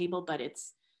dining table, but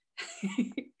it's,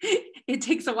 it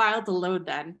takes a while to load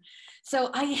then. So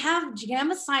I have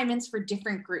jam assignments for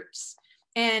different groups.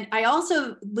 And I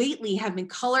also lately have been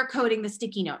color coding the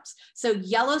sticky notes. So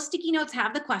yellow sticky notes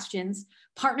have the questions.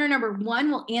 Partner number 1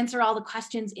 will answer all the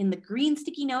questions in the green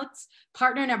sticky notes.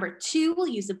 Partner number 2 will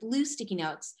use the blue sticky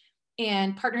notes.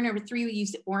 And partner number 3 will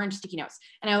use the orange sticky notes.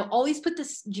 And I will always put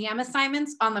the jam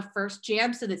assignments on the first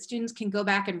jam so that students can go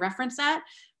back and reference that.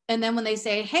 And then when they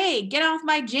say, hey, get off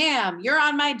my jam, you're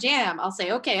on my jam, I'll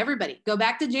say, okay, everybody, go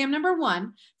back to jam number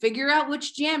 1, figure out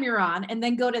which jam you're on, and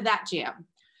then go to that jam.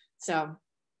 So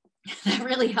that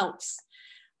really helps.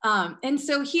 And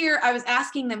so here I was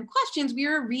asking them questions. We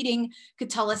were reading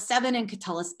Catullus 7 and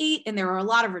Catullus 8, and there were a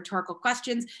lot of rhetorical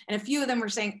questions. And a few of them were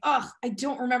saying, oh, I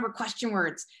don't remember question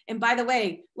words. And by the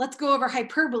way, let's go over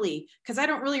hyperbole, because I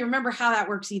don't really remember how that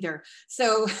works either.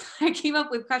 So I came up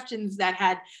with questions that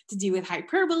had to do with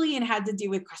hyperbole and had to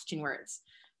do with question words.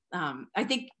 I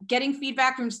think getting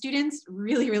feedback from students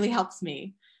really, really helps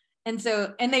me. And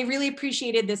they really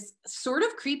appreciated this sort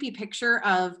of creepy picture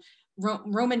of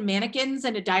Roman mannequins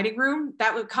in a dining room.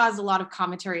 That would cause a lot of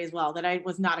commentary as well that I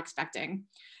was not expecting.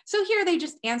 So here they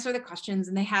just answer the questions,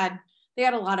 and they had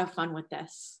a lot of fun with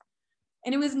this.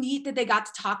 And it was neat that they got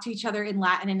to talk to each other in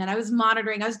Latin, and then I was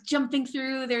monitoring, I was jumping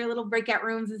through their little breakout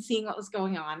rooms and seeing what was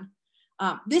going on.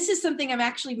 This is something I'm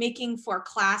actually making for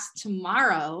class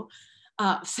tomorrow.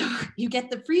 So you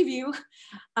get the preview.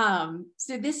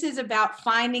 So this is about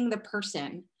finding the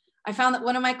person. I found that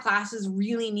one of my classes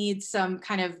really needs some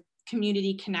kind of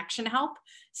community connection help.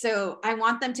 So I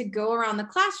want them to go around the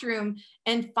classroom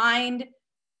and find,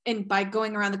 and by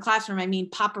going around the classroom, I mean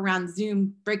pop around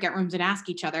Zoom breakout rooms and ask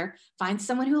each other, find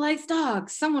someone who likes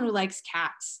dogs, someone who likes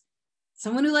cats,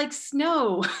 someone who likes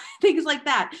snow, things like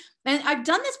that. And I've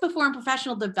done this before in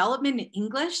professional development in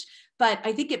English, but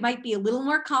I think it might be a little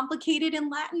more complicated in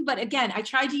Latin. But again, I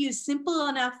tried to use simple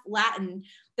enough Latin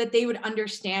that they would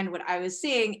understand what I was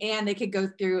saying and they could go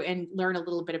through and learn a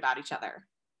little bit about each other.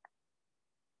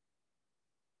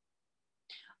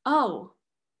 Oh,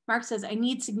 Mark says, I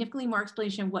need significantly more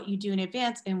explanation of what you do in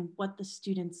advance and what the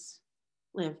students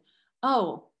live.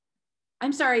 Oh,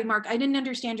 I'm sorry, Mark, I didn't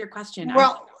understand your question.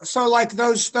 Well, so like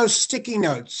those sticky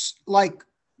notes, like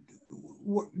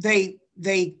they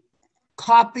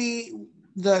copy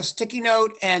the sticky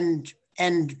note and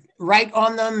write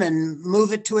on them and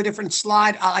move it to a different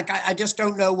slide. I just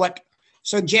don't know what.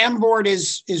 So Jamboard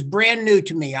is brand new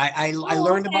to me. I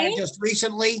learned about it just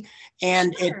recently,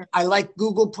 and Sure. I like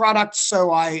Google products,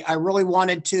 so I really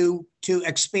wanted to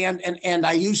expand, and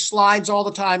I use slides all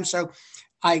the time. So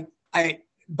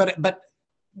but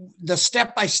the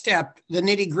step by step, the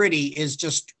nitty gritty is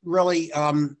just really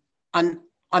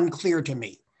unclear to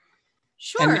me.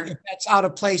 Sure. And if that's out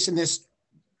of place in this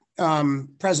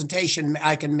presentation,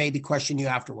 I can maybe question you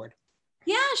afterward.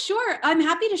 Yeah, sure. I'm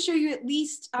happy to show you at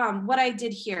least what I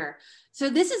did here. So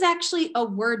this is actually a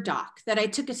Word doc that I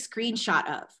took a screenshot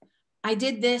of. I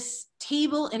did this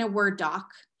table in a Word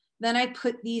doc. Then I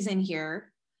put these in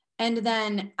here. And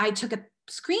then I took a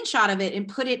screenshot of it and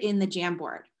put it in the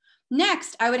Jamboard.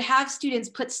 Next, I would have students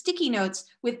put sticky notes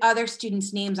with other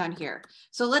students' names on here.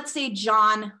 So let's say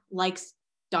John likes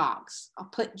dogs. I'll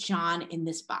put John in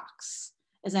this box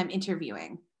as I'm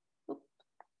interviewing.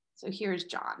 So here's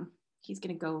John. He's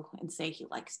going to go and say he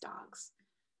likes dogs.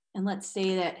 And let's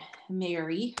say that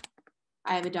Mary,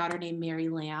 I have a daughter named Mary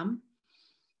Lamb.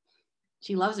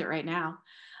 She loves it right now.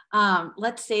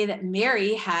 Let's say that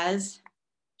Mary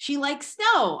she likes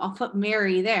snow. I'll put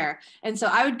Mary there. And so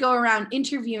I would go around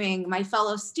interviewing my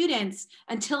fellow students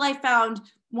until I found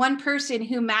one person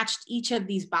who matched each of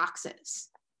these boxes.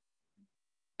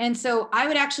 And so I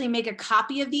would actually make a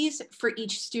copy of these for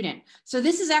each student. So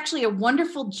this is actually a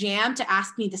wonderful jam to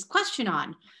ask me this question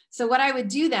on. So what I would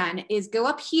do then is go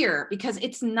up here because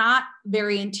it's not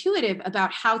very intuitive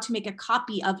about how to make a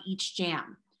copy of each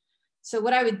jam. So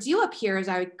what I would do up here is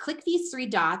I would click these 3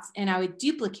 dots and I would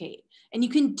duplicate. And you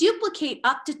can duplicate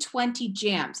up to 20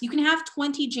 jams. You can have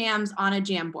 20 jams on a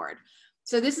Jamboard.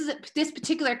 So this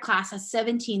particular class has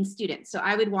 17 students. So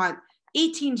I would want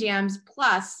 18 jams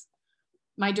plus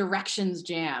my directions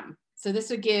jam. So this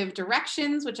would give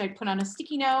directions, which I'd put on a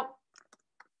sticky note.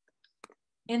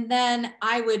 And then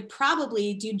I would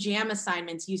probably do jam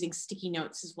assignments using sticky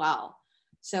notes as well.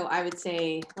 So I would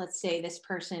say, let's say this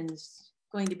person's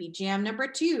going to be jam number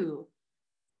 2.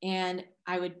 And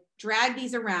I would drag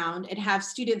these around and have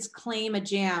students claim a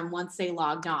jam once they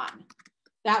logged on.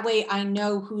 That way I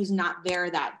know who's not there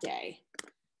that day.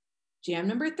 Jam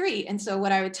number 3. And so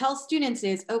what I would tell students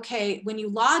is, okay, when you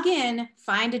log in,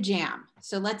 find a jam.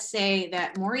 So let's say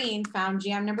that Maureen found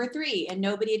jam number 3 and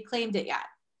nobody had claimed it yet.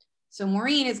 So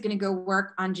Maureen is going to go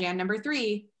work on jam number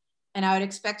 3. And I would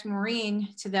expect Maureen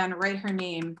to then write her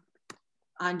name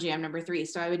on jam number 3.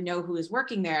 So I would know who is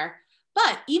working there.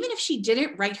 But even if she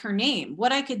didn't write her name,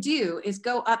 what I could do is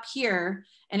go up here.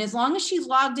 And as long as she's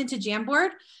logged into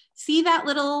Jamboard, see that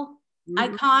little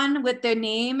icon with their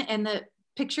name and the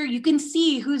picture, you can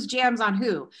see whose jam's on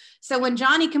who. So when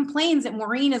Johnny complains that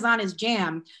Maureen is on his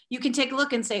jam, you can take a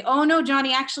look and say, oh no,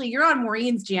 Johnny, actually you're on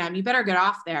Maureen's jam. You better get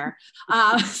off there.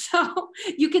 So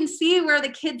you can see where the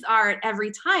kids are at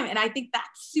every time. And I think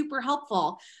that's super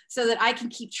helpful so that I can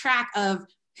keep track of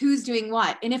who's doing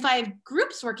what. And if I have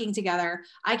groups working together,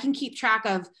 I can keep track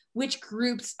of which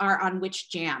groups are on which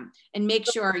jam and make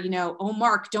sure, you know, oh,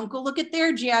 Mark, don't go look at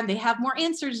their jam. They have more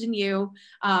answers than you.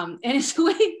 And it's a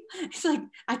way, it's like,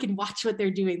 I can watch what they're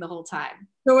doing the whole time.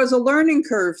 So as a learning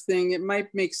curve thing, it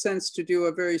might make sense to do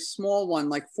a very small one,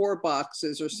 like 4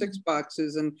 boxes or 6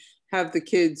 boxes, and have the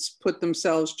kids put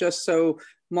themselves just so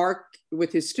Mark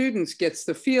with his students gets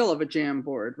the feel of a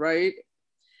Jamboard, right?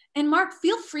 And Mark,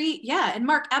 feel free, yeah, and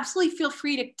Mark, absolutely feel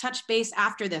free to touch base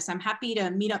after this. I'm happy to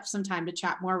meet up sometime to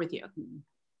chat more with you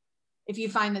if you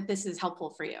find that this is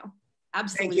helpful for you.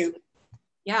 Absolutely. Thank you.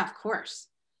 Yeah, of course.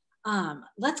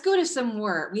 Let's go to some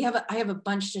more. I have a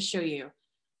bunch to show you.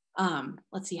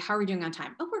 Let's see, how are we doing on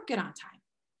time? Oh, we're good on time.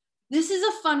 This is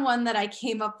a fun one that I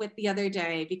came up with the other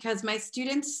day because my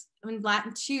students in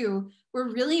Latin 2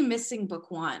 were really missing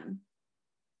book 1.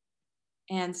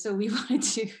 And so we wanted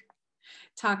to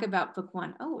talk about book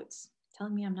 1. Oh, it's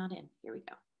telling me I'm not in. Here we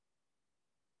go.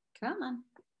 Come on.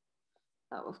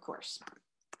 Oh, of course.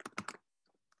 I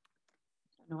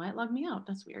don't know why it logged me out.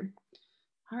 That's weird.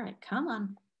 All right, come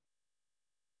on.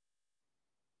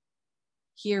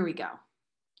 Here we go.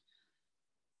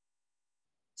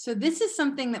 So this is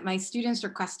something that my students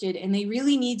requested, and they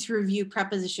really need to review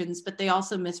prepositions, but they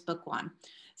also missed book 1.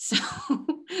 So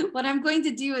what I'm going to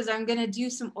do is I'm going to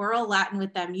do some oral Latin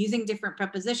with them using different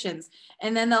prepositions,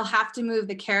 and then they'll have to move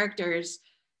the characters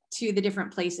to the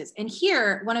different places. And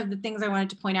here, one of the things I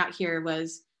wanted to point out here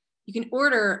was you can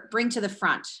order bring to the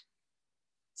front.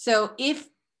 So if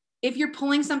you're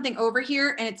pulling something over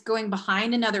here and it's going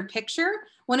behind another picture,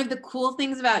 one of the cool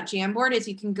things about Jamboard is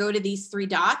you can go to these 3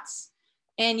 dots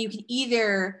and you can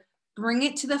either bring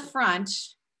it to the front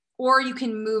or you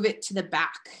can move it to the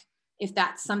back if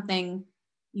that's something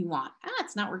you want.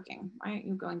 It's not working. Why aren't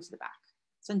you going to the back?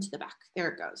 Send to the back. There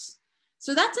it goes.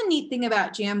 So that's a neat thing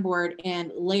about Jamboard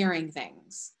and layering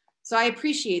things. So I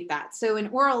appreciate that. So in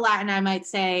oral Latin, I might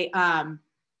say, pone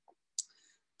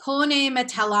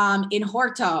metellam in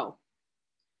horto.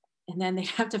 And then they'd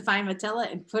have to find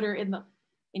Metella and put her in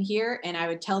here. And I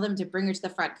would tell them to bring her to the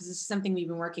front because this is something we've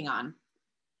been working on.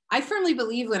 I firmly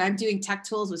believe when I'm doing tech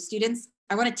tools with students,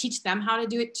 I want to teach them how to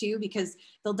do it too, because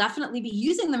they'll definitely be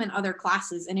using them in other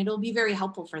classes and it'll be very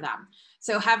helpful for them.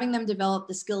 So having them develop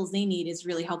the skills they need is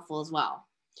really helpful as well.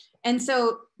 And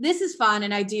so this is fun.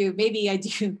 And maybe I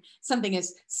do something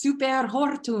as super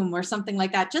hortum or something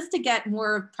like that, just to get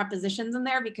more prepositions in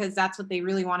there because that's what they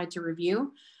really wanted to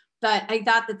review. But I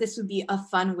thought that this would be a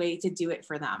fun way to do it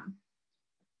for them.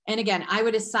 And again, I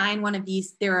would assign one of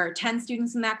these. There are 10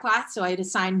 students in that class, so I'd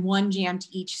assign 1 jam to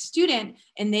each student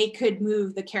and they could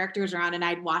move the characters around and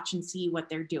I'd watch and see what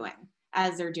they're doing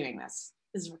as they're doing this.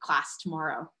 This is for class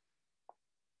tomorrow.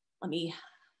 I'm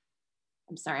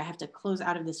sorry, I have to close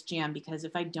out of this jam because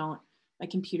if I don't, my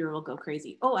computer will go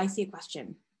crazy. Oh, I see a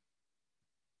question.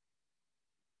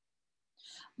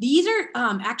 These are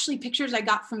actually pictures I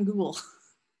got from Google.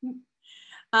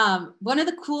 One of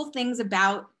the cool things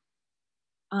about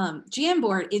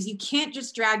Jamboard is you can't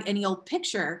just drag any old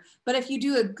picture, but if you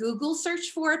do a Google search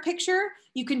for a picture,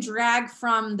 you can drag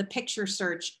from the picture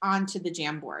search onto the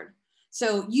Jamboard.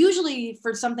 So usually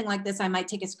for something like this, I might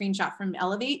take a screenshot from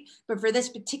Elevate, but for this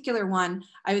particular one,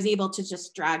 I was able to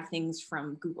just drag things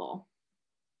from Google.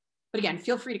 But again,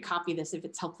 feel free to copy this if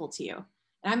it's helpful to you.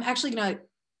 And I'm actually gonna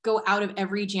go out of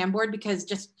every Jamboard because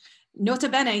just nota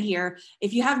bene here,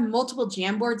 if you have multiple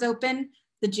Jamboards open,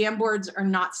 the Jamboards are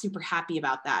not super happy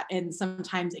about that. And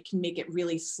sometimes it can make it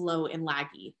really slow and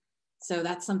laggy. So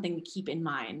that's something to keep in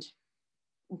mind.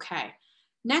 Okay,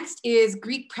 Next is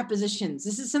Greek prepositions.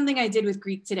 This is something I did with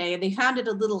Greek today, and they found it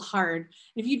a little hard.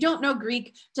 If you don't know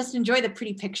Greek, just enjoy the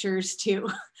pretty pictures too.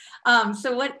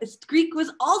 So Greek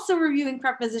was also reviewing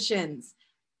prepositions.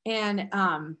 And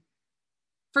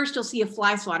first you'll see a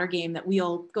fly swatter game that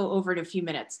we'll go over in a few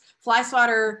minutes. Fly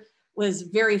swatter was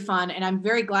very fun, and I'm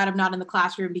very glad I'm not in the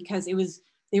classroom because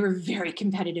they were very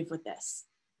competitive with this.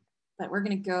 But we're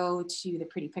going to go to the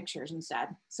pretty pictures instead.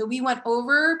 So we went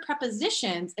over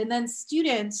prepositions, and then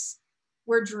students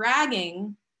were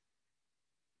dragging.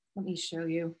 Let me show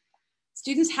you.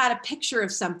 Students had a picture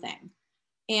of something,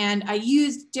 and I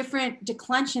used different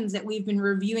declensions that we've been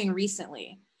reviewing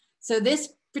recently. So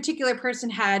this particular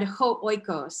person had ho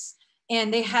oikos,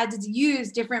 and they had to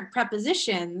use different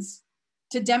prepositions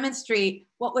to demonstrate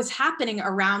what was happening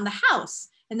around the house.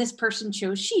 And this person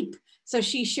chose sheep. So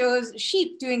she shows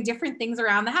sheep doing different things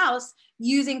around the house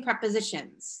using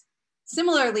prepositions.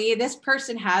 Similarly, this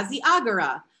person has the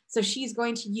agora. So she's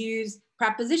going to use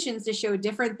prepositions to show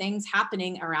different things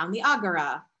happening around the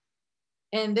agora.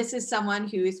 And this is someone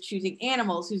who is choosing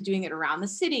animals, who's doing it around the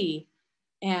city.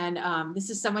 And this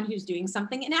is someone who's doing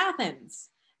something in Athens.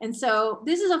 And so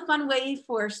this is a fun way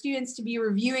for students to be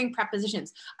reviewing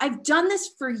prepositions. I've done this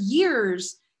for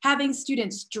years, having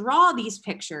students draw these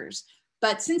pictures.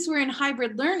 But since we're in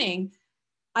hybrid learning,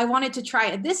 I wanted to try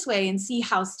it this way and see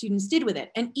how students did with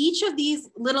it. And each of these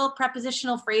little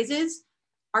prepositional phrases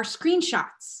are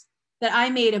screenshots that I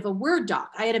made of a Word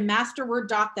doc. I had a master Word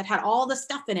doc that had all the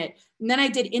stuff in it. And then I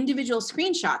did individual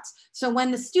screenshots. So when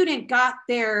the student got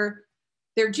their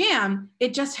jam,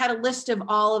 it just had a list of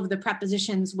all of the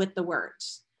prepositions with the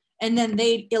words. And then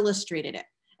they illustrated it.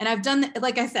 And I've done,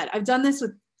 like I said, I've done this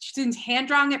with students hand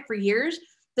drawing it for years,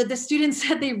 that the students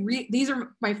said these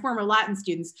are my former Latin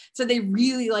students, so they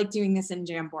really like doing this in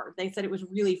Jamboard. They said it was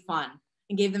really fun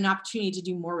and gave them an opportunity to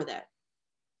do more with it.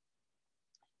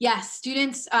 Yes,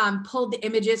 students pulled the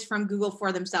images from Google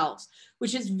for themselves,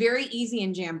 which is very easy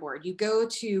in Jamboard. You go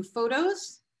to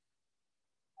photos,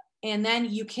 and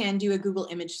then you can do a Google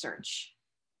image search.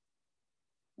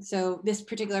 So this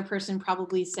particular person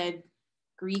probably said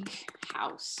Greek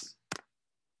house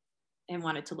and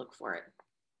wanted to look for it,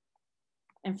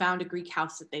 and found a Greek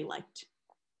house that they liked.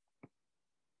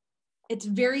 It's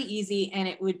very easy, and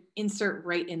it would insert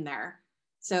right in there.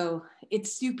 So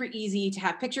it's super easy to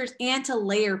have pictures and to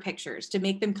layer pictures to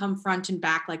make them come front and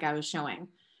back like I was showing.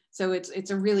 So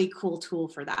it's a really cool tool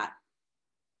for that.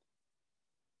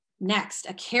 Next,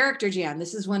 a character jam.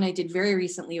 This is one I did very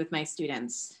recently with my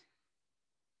students.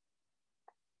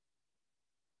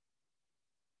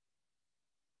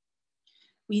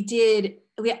 I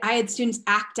had students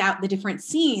act out the different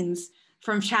scenes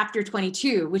from chapter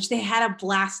 22, which they had a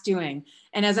blast doing.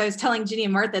 And as I was telling Ginny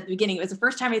and Martha at the beginning, it was the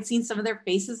first time I'd seen some of their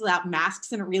faces without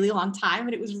masks in a really long time,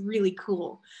 and it was really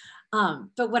cool.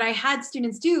 But what I had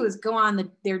students do is go on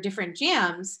their different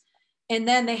jams, and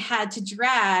then they had to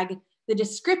drag the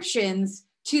descriptions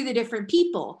to the different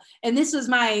people. And this was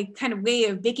my kind of way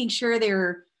of making sure they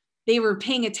were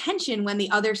paying attention when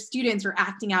the other students were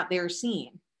acting out their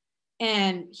scene.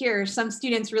 And here, some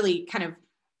students really kind of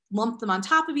lumped them on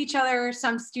top of each other.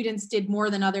 Some students did more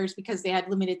than others because they had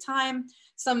limited time.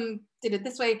 Some did it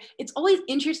this way. It's always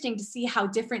interesting to see how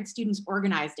different students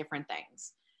organize different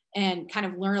things and kind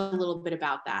of learn a little bit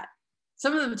about that.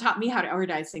 Some of them taught me how to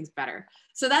organize things better.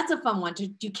 So that's a fun one, to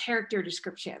do character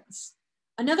descriptions.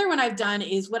 Another one I've done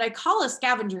is what I call a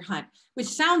scavenger hunt, which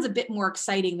sounds a bit more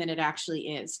exciting than it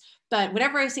actually is. But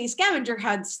whenever I say scavenger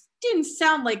hunt, students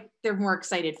sound like they're more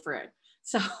excited for it.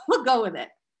 So we'll go with it.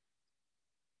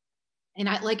 And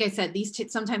like I said, these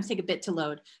sometimes take a bit to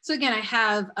load. So again, I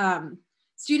have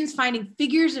students finding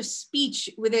figures of speech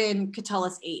within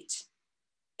Catullus 8.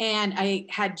 And I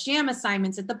had jam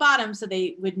assignments at the bottom so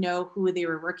they would know who they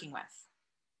were working with.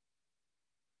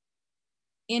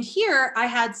 And here I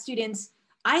had students,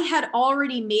 I had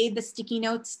already made the sticky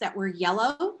notes that were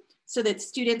yellow so that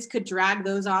students could drag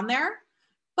those on there.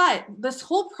 But this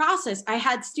whole process, I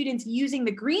had students using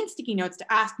the green sticky notes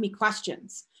to ask me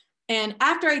questions. And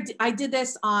after I did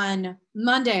this on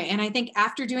Monday, and I think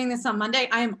after doing this on Monday,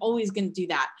 I am always going to do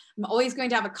that. I'm always going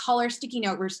to have a color sticky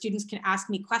note where students can ask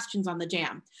me questions on the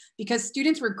jam, because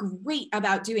students were great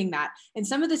about doing that. And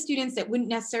some of the students that wouldn't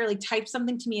necessarily type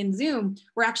something to me in Zoom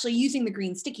were actually using the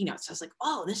green sticky notes. So I was like,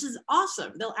 oh, this is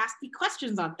awesome. They'll ask me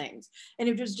questions on things. And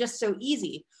it was just so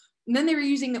easy. And then they were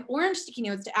using the orange sticky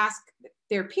notes to ask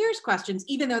their peers questions,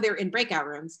 even though they're in breakout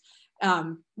rooms,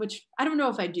 which I don't know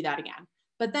if I'd do that again.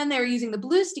 But then they were using the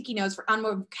blue sticky notes for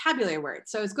unknown vocabulary words.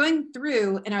 So I was going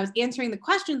through and I was answering the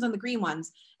questions on the green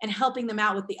ones and helping them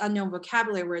out with the unknown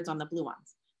vocabulary words on the blue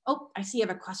ones. Oh, I see you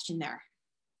have a question there.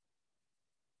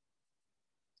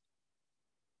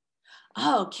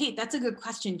 Oh, Kate, that's a good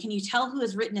question. Can you tell who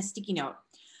has written a sticky note?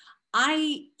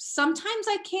 Sometimes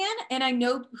I can, and I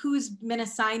know who's been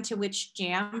assigned to which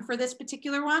jam for this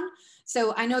particular one.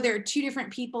 So I know there are 2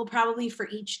 different people probably for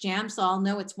each jam, so I'll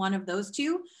know it's one of those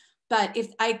 2. But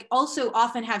if I also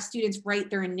often have students write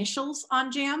their initials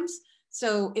on jams.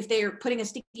 So if they're putting a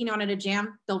sticky note at a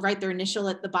jam, they'll write their initial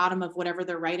at the bottom of whatever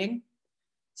they're writing.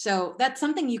 So that's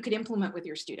something you could implement with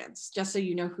your students, just so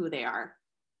you know who they are.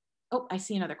 Oh, I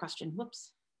see another question.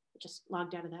 Whoops, I just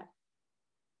logged out of that.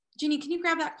 Ginny, can you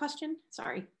grab that question?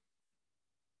 Sorry.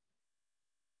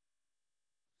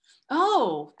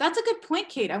 Oh, that's a good point,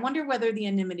 Kate. I wonder whether the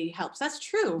anonymity helps. That's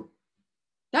true.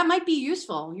 That might be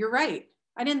useful. You're right.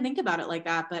 I didn't think about it like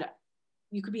that, but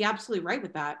you could be absolutely right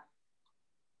with that.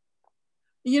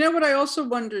 You know what I also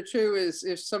wonder too is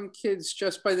if some kids,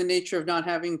 just by the nature of not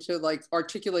having to like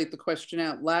articulate the question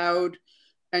out loud,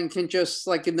 and can just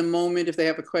like in the moment, if they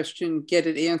have a question, get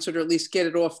it answered, or at least get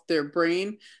it off their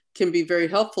brain, can be very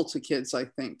helpful to kids, I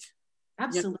think.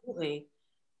 Absolutely.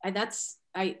 Yeah.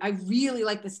 I really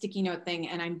like the sticky note thing,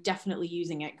 and I'm definitely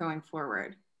using it going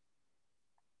forward.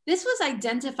 This was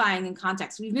identifying in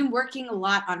context. We've been working a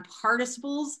lot on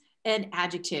participles and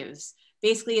adjectives,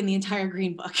 basically in the entire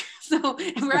green book. So,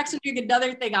 and we're actually doing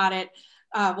another thing on it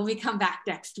when we come back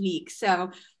next week.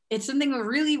 So it's something we're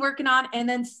really working on. And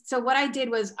then, so what I did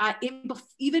was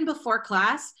even before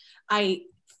class, I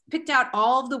picked out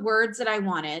all of the words that I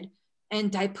wanted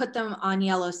and I put them on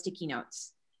yellow sticky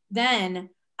notes. Then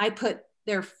I put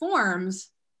their forms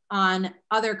on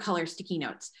other color sticky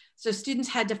notes. So students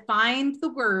had to find the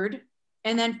word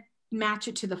and then match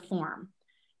it to the form.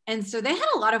 And so they had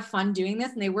a lot of fun doing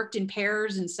this, and they worked in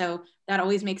pairs. And so that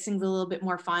always makes things a little bit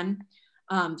more fun.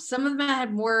 Some of them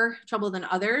had more trouble than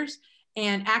others.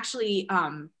 And actually,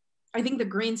 I think the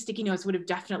green sticky notes would have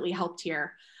definitely helped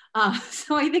here.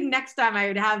 So I think next time I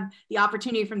would have the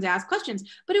opportunity for them to ask questions,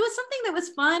 but it was something that was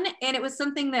fun, and it was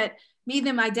something that made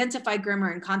them identify grammar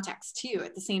and context too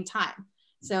at the same time.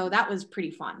 So that was pretty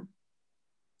fun.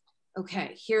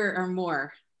 Okay, here are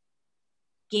more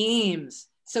games.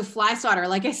 So fly swatter,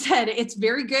 like I said, it's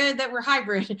very good that we're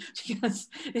hybrid because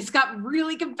it's got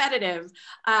really competitive.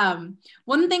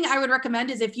 One thing I would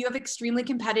recommend is if you have extremely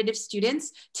competitive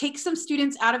students, take some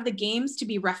students out of the games to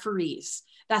be referees.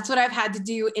 That's what I've had to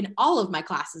do in all of my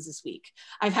classes this week.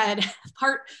 I've had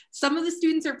some of the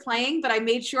students are playing, but I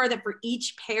made sure that for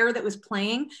each pair that was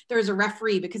playing, there was a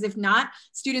referee, because if not,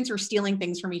 students were stealing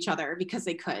things from each other because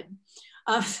they could.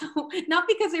 So not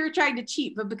because they were trying to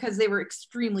cheat, but because they were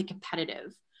extremely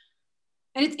competitive.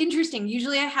 And it's interesting,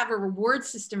 usually I have a reward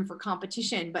system for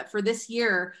competition, but for this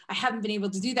year, I haven't been able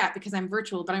to do that because I'm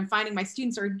virtual, but I'm finding my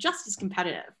students are just as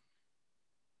competitive.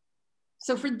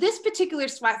 So for this particular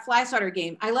fly swatter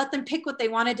game, I let them pick what they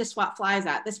wanted to swat flies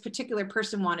at. This particular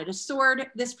person wanted a sword.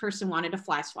 This person wanted a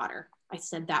fly swatter. I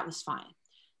said that was fine.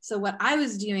 So what I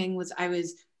was doing was I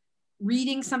was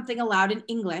reading something aloud in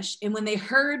English. And when they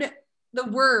heard the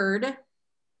word,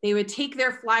 they would take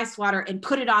their fly swatter and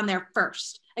put it on there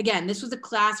first. Again, this was a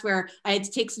class where I had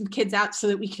to take some kids out so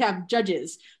that we could have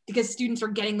judges because students were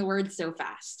getting the words so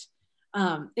fast.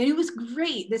 And it was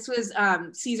great. This was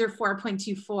Caesar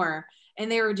 4.24. And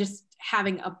they were just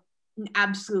having an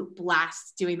absolute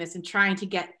blast doing this and trying to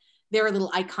get their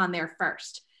little icon there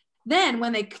first. Then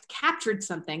when they captured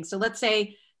something, so let's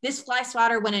say this fly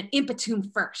swatter went at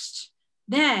impetum first,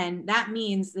 then that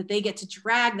means that they get to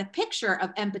drag the picture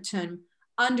of impetum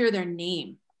under their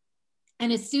name.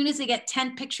 And as soon as they get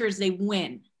 10 pictures, they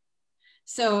win.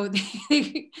 So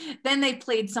then they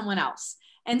played someone else.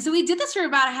 And so we did this for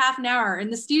about a half an hour,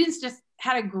 and the students just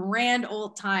had a grand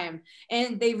old time,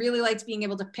 and they really liked being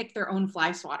able to pick their own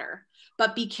fly swatter.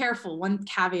 But be careful, one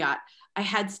caveat. I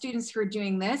had students who were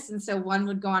doing this, and so one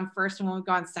would go on first and one would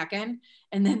go on second,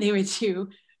 and then they would do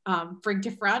bring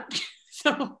to front.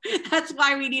 So that's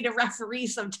why we need a referee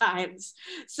sometimes.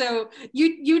 So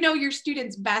you know your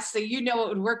students best, so you know what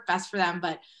would work best for them.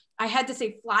 But I had to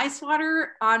say fly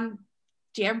swatter on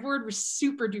Jamboard was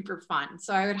super duper fun.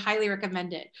 So I would highly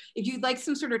recommend it. If you'd like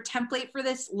some sort of template for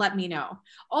this, let me know.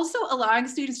 Also, allowing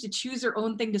students to choose their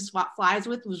own thing to swap flies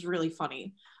with was really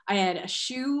funny. I had a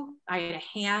shoe, I had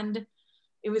a hand.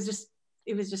 It was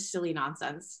just silly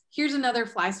nonsense. Here's another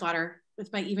fly swatter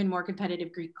with my even more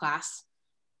competitive Greek class.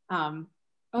 Oh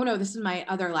no, this is my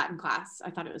other Latin class. I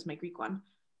thought it was my Greek one.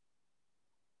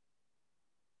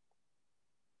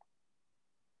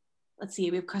 Let's see,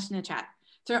 we have a question in the chat.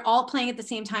 So they're all playing at the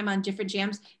same time on different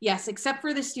jams? Yes, except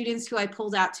for the students who I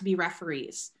pulled out to be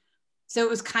referees. So it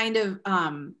was kind of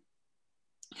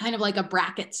like a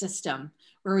bracket system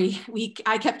where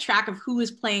I kept track of who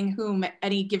was playing whom at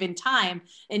any given time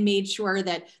and made sure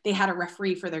that they had a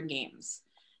referee for their games.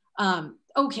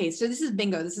 Okay, so this is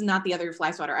bingo. This is not the other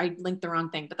fly swatter. I linked the wrong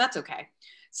thing, but that's okay.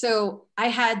 So I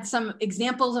had some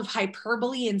examples of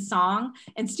hyperbole in song,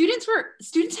 and students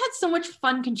had so much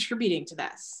fun contributing to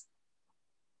this.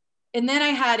 And then I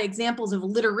had examples of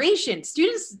alliteration.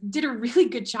 Students did a really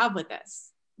good job with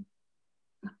this.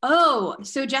 Oh,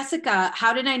 so Jessica,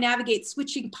 how did I navigate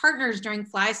switching partners during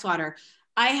fly swatter?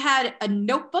 I had a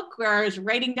notebook where I was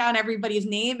writing down everybody's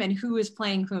name and who was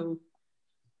playing who.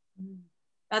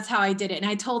 That's how I did it. And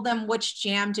I told them which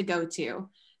jam to go to.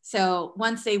 So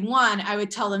once they won, I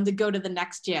would tell them to go to the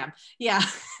next jam. Yeah,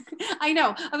 I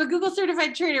know. I'm a Google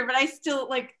certified trainer, but I still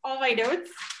like all my notes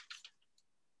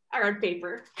are on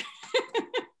paper.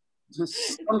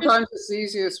 Sometimes it's the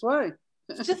easiest way.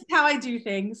 It's just how I do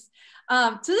things.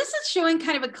 So this is showing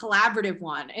kind of a collaborative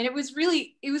one. And it was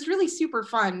really super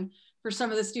fun for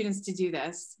some of the students to do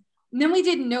this. And then we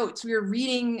did notes. We were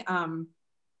reading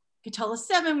Catella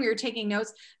 7, we were taking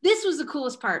notes. This was the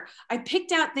coolest part. I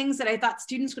picked out things that I thought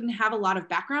students wouldn't have a lot of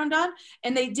background on,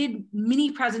 and they did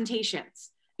mini presentations.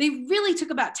 They really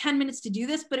took about 10 minutes to do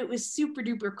this, but it was super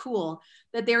duper cool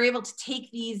that they were able to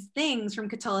take these things from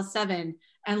Catella 7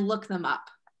 and look them up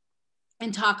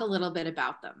and talk a little bit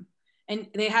about them. And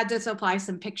they had to supply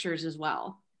some pictures as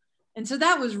well. And so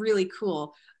that was really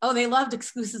cool. Oh, they loved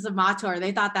Exclusives of Mator.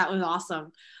 They thought that was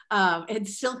awesome. And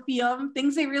Silphium,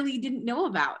 things they really didn't know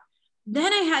about.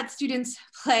 Then I had students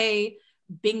play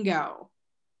bingo.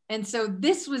 And so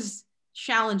this was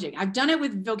challenging. I've done it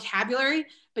with vocabulary,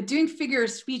 but doing figure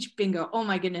of speech bingo, oh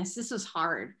my goodness, this was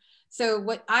hard. So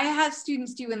what I have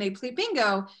students do when they play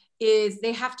bingo is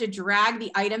they have to drag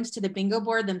the items to the bingo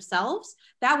board themselves.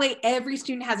 That way every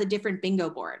student has a different bingo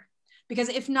board. Because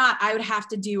if not, I would have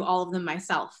to do all of them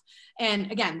myself.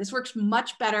 And again, this works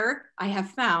much better, I have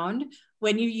found,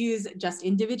 when you use just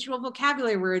individual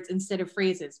vocabulary words instead of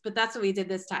phrases, but that's what we did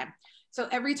this time. So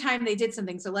every time they did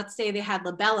something, so let's say they had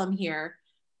labellum here,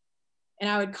 and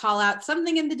I would call out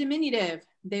something in the diminutive,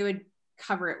 they would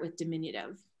cover it with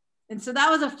diminutive. And so that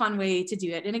was a fun way to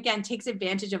do it. And again, takes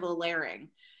advantage of a layering.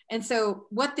 And so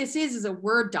what this is a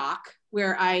Word doc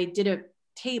where I did a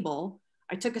table,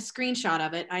 I took a screenshot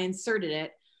of it, I inserted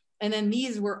it, and then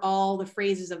these were all the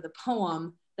phrases of the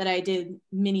poem that I did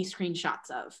mini screenshots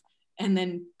of, and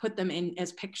then put them in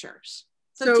as pictures.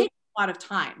 So it takes a lot of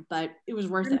time, but it was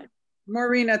worth it.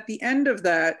 Maureen, at the end of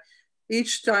that,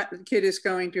 each kid is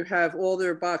going to have all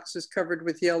their boxes covered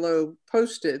with yellow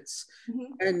Post-its.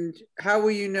 And how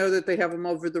will you know that they have them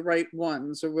over the right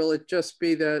ones? Or will it just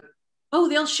be that? Oh,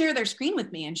 they'll share their screen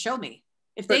with me and show me.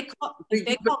 If they call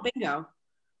bingo.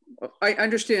 I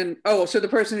understand. Oh, so the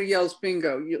person who yells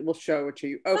bingo will show it to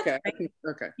you. Okay. Right.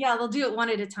 Okay. Yeah, they'll do it one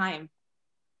at a time.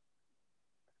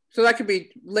 So that could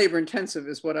be labor intensive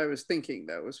is what I was thinking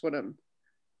though, is what I'm.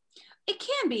 It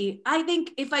can be. I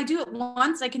think if I do it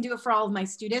once, I can do it for all of my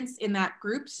students in that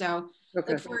group. So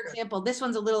Okay. like for example, this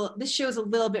shows a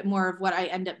little bit more of what I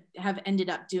have ended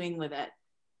up doing with it.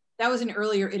 That was an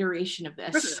earlier iteration of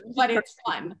this, but it's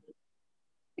fun.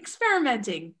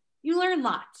 Experimenting. You learn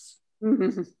lots.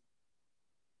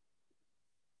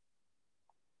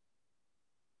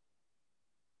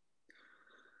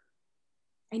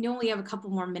 I know we have a couple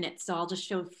more minutes, so I'll just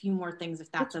show a few more things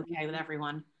if that's okay with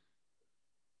everyone.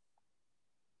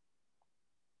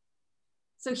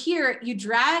 So here you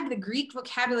drag the Greek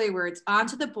vocabulary words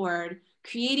onto the board,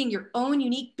 creating your own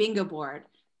unique bingo board.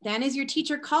 Then as your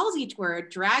teacher calls each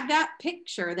word, drag that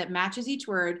picture that matches each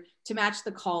word to match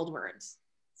the called words.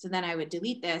 So then I would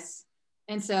delete this.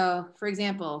 And so for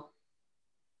example,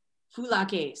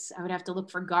 fulakes, I would have to look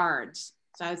for guards.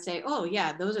 So I would say, oh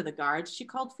yeah, those are the guards. She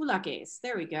called fulakes.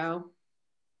 There we go.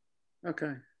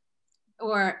 Okay.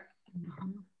 Or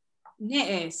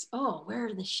nees. Oh, where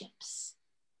are the ships?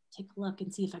 Take a look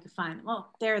and see if I can find them. Oh,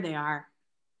 there they are.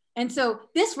 And so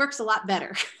this works a lot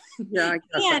better. Yeah.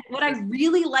 And what I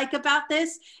really like about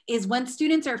this is when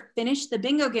students are finished the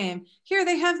bingo game, here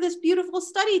they have this beautiful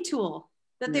study tool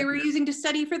that they were using to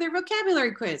study for their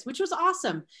vocabulary quiz, which was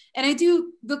awesome. And I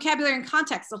do vocabulary and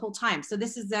context the whole time. So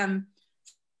this is them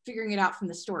figuring it out from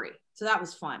the story. So that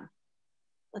was fun.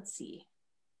 Let's see.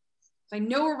 So I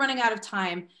know we're running out of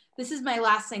time. This is my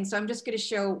last thing. So I'm just going to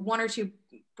show one or two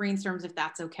brainstorms if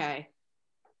that's okay.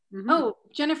 Oh,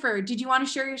 Jennifer, did you want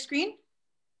to share your screen?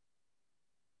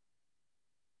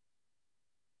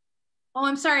 Oh,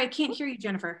 I'm sorry. I can't hear you,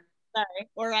 Jennifer. Sorry.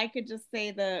 Or I could just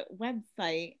say the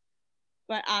website.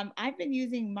 But I've been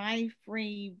using my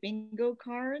free bingo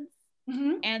cards.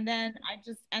 And then I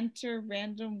just enter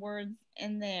random words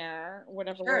in there,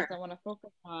 whatever words I want to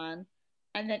focus on.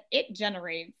 and then it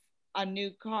generates a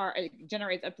new card. It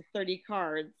generates up to 30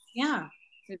 cards. Yeah.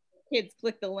 So kids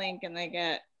click the link and they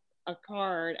get a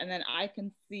card, and then I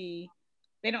can see,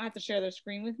 they don't have to share their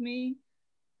screen with me,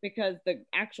 because the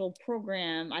actual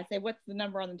program, I say, what's the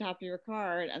number on the top of your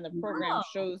card? And the program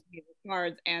shows me the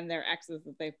cards and their X's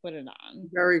that they put it on.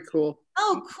 Very cool.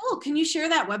 Oh, cool. Can you share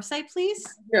that website, please?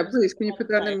 Yeah, please. Can you put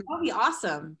that in? That would be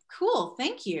awesome. Cool.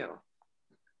 Thank you.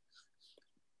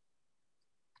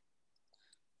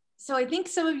 So I think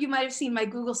some of you might have seen my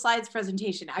Google Slides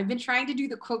presentation. I've been trying to do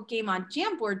the quote game on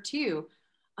Jamboard too.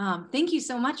 Thank you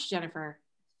so much, Jennifer.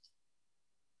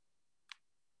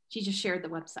 She just shared the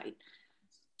website.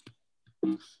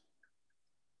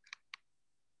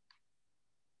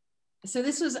 So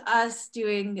this was us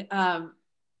doing a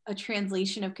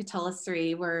translation of Catullus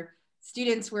 3, where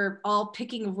students were all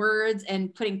picking words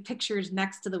and putting pictures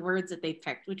next to the words that they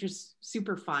picked, which was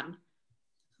super fun.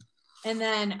 And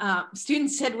then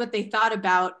students said what they thought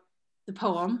about the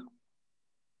poem.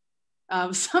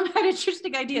 Some had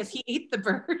interesting ideas. He ate the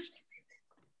bird.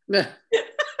 That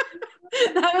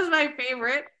was my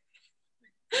favorite.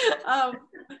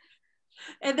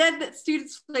 And then the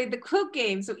students played the quote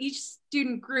game. So each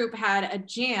student group had a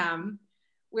jam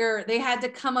where they had to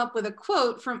come up with a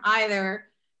quote from either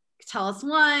Catullus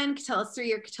 1, Catullus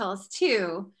 3, or Catullus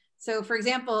 2. So for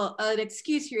example, an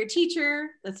excuse for your teacher,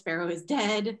 the sparrow is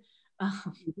dead. A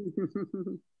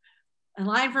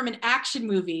line from an action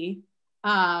movie,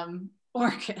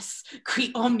 Orcus,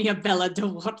 qui omnia bella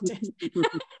devoratis.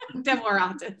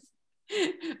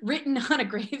 Written on a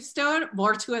gravestone,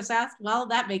 mortuus est. Well,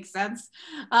 that makes sense.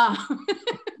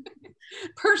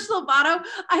 Personal motto.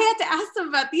 I had to ask them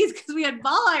about these because we had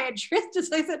Molly and Tristan.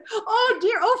 So I said, oh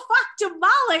dear, oh fuck to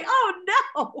Molly. Oh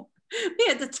no. We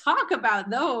had to talk about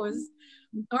those.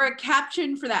 Or a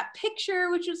caption for that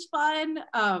picture, which was fun.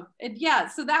 And yeah,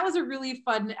 so that was a really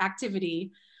fun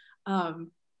activity.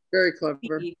 Very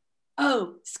clever.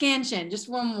 Oh, Scansion, just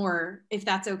one more, if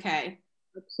that's okay.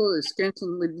 Absolutely.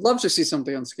 Scansion, we'd love to see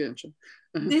something on Scansion.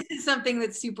 This is something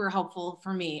that's super helpful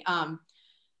for me.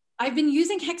 I've been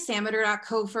using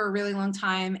hexameter.co for a really long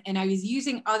time, and I was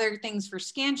using other things for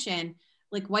Scansion,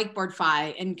 like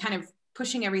Whiteboardify, and kind of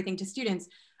pushing everything to students.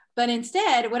 But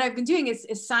instead, what I've been doing is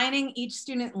assigning each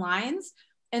student lines.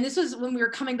 And this was when we were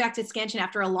coming back to Scansion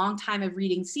after a long time of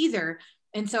reading Caesar.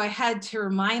 And so I had to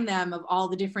remind them of all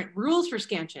the different rules for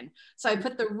Scansion. So I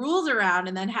put the rules around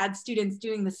and then had students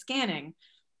doing the scanning.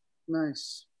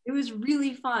 Nice. It was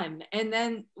really fun. And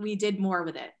then we did more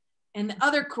with it. And the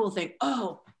other cool thing,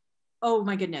 oh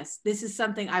my goodness, this is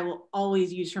something I will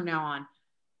always use from now on.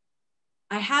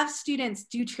 I have students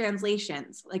do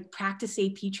translations, like practice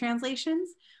AP translations.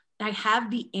 I have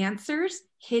the answers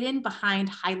hidden behind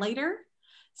highlighter.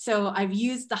 So I've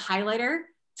used the highlighter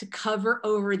to cover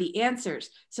over the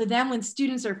answers. So then when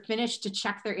students are finished to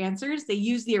check their answers, they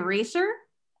use the eraser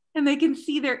and they can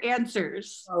see their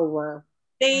answers. Oh, wow.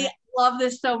 They love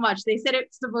this so much. They said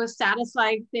it's the most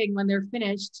satisfying thing when they're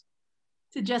finished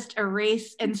to just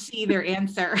erase and see their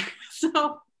answer.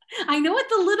 So I know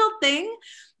it's a little thing,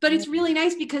 but it's really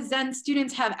nice because then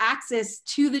students have access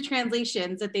to the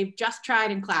translations that they've just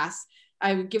tried in class.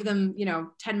 I would give them,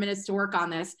 10 minutes to work on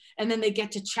this, and then they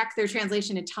get to check their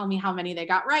translation and tell me how many they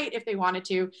got right if they wanted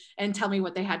to, and tell me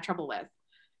what they had trouble with.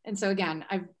 And so again,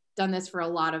 I've done this for a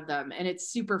lot of them, and it's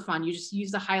super fun. You just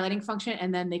use the highlighting function,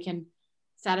 and then they can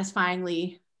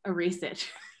satisfyingly erase it.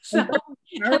 So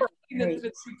it's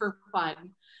been super fun.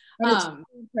 And it's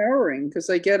empowering because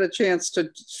they get a chance to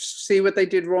see what they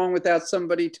did wrong without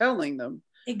somebody telling them.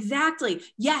 Exactly.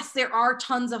 Yes, there are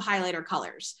tons of highlighter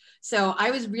colors. So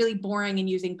I was really boring in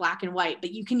using black and white,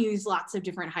 but you can use lots of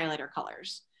different highlighter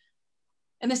colors.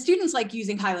 And the students like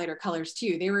using highlighter colors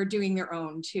too. They were doing their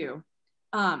own too.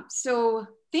 So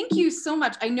thank you so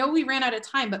much. I know we ran out of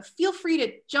time, but feel free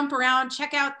to jump around,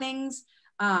 check out things.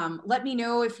 Let me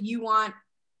know if you want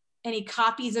any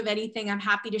copies of anything. I'm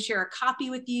happy to share a copy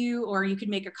with you, or you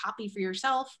can make a copy for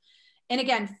yourself. And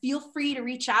again, feel free to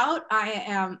reach out.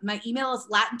 My email is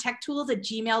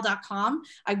latintechtools@gmail.com.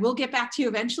 I will get back to you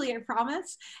eventually, I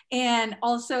promise. And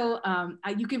also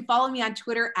you can follow me on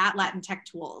Twitter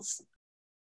 @LatinTechTools.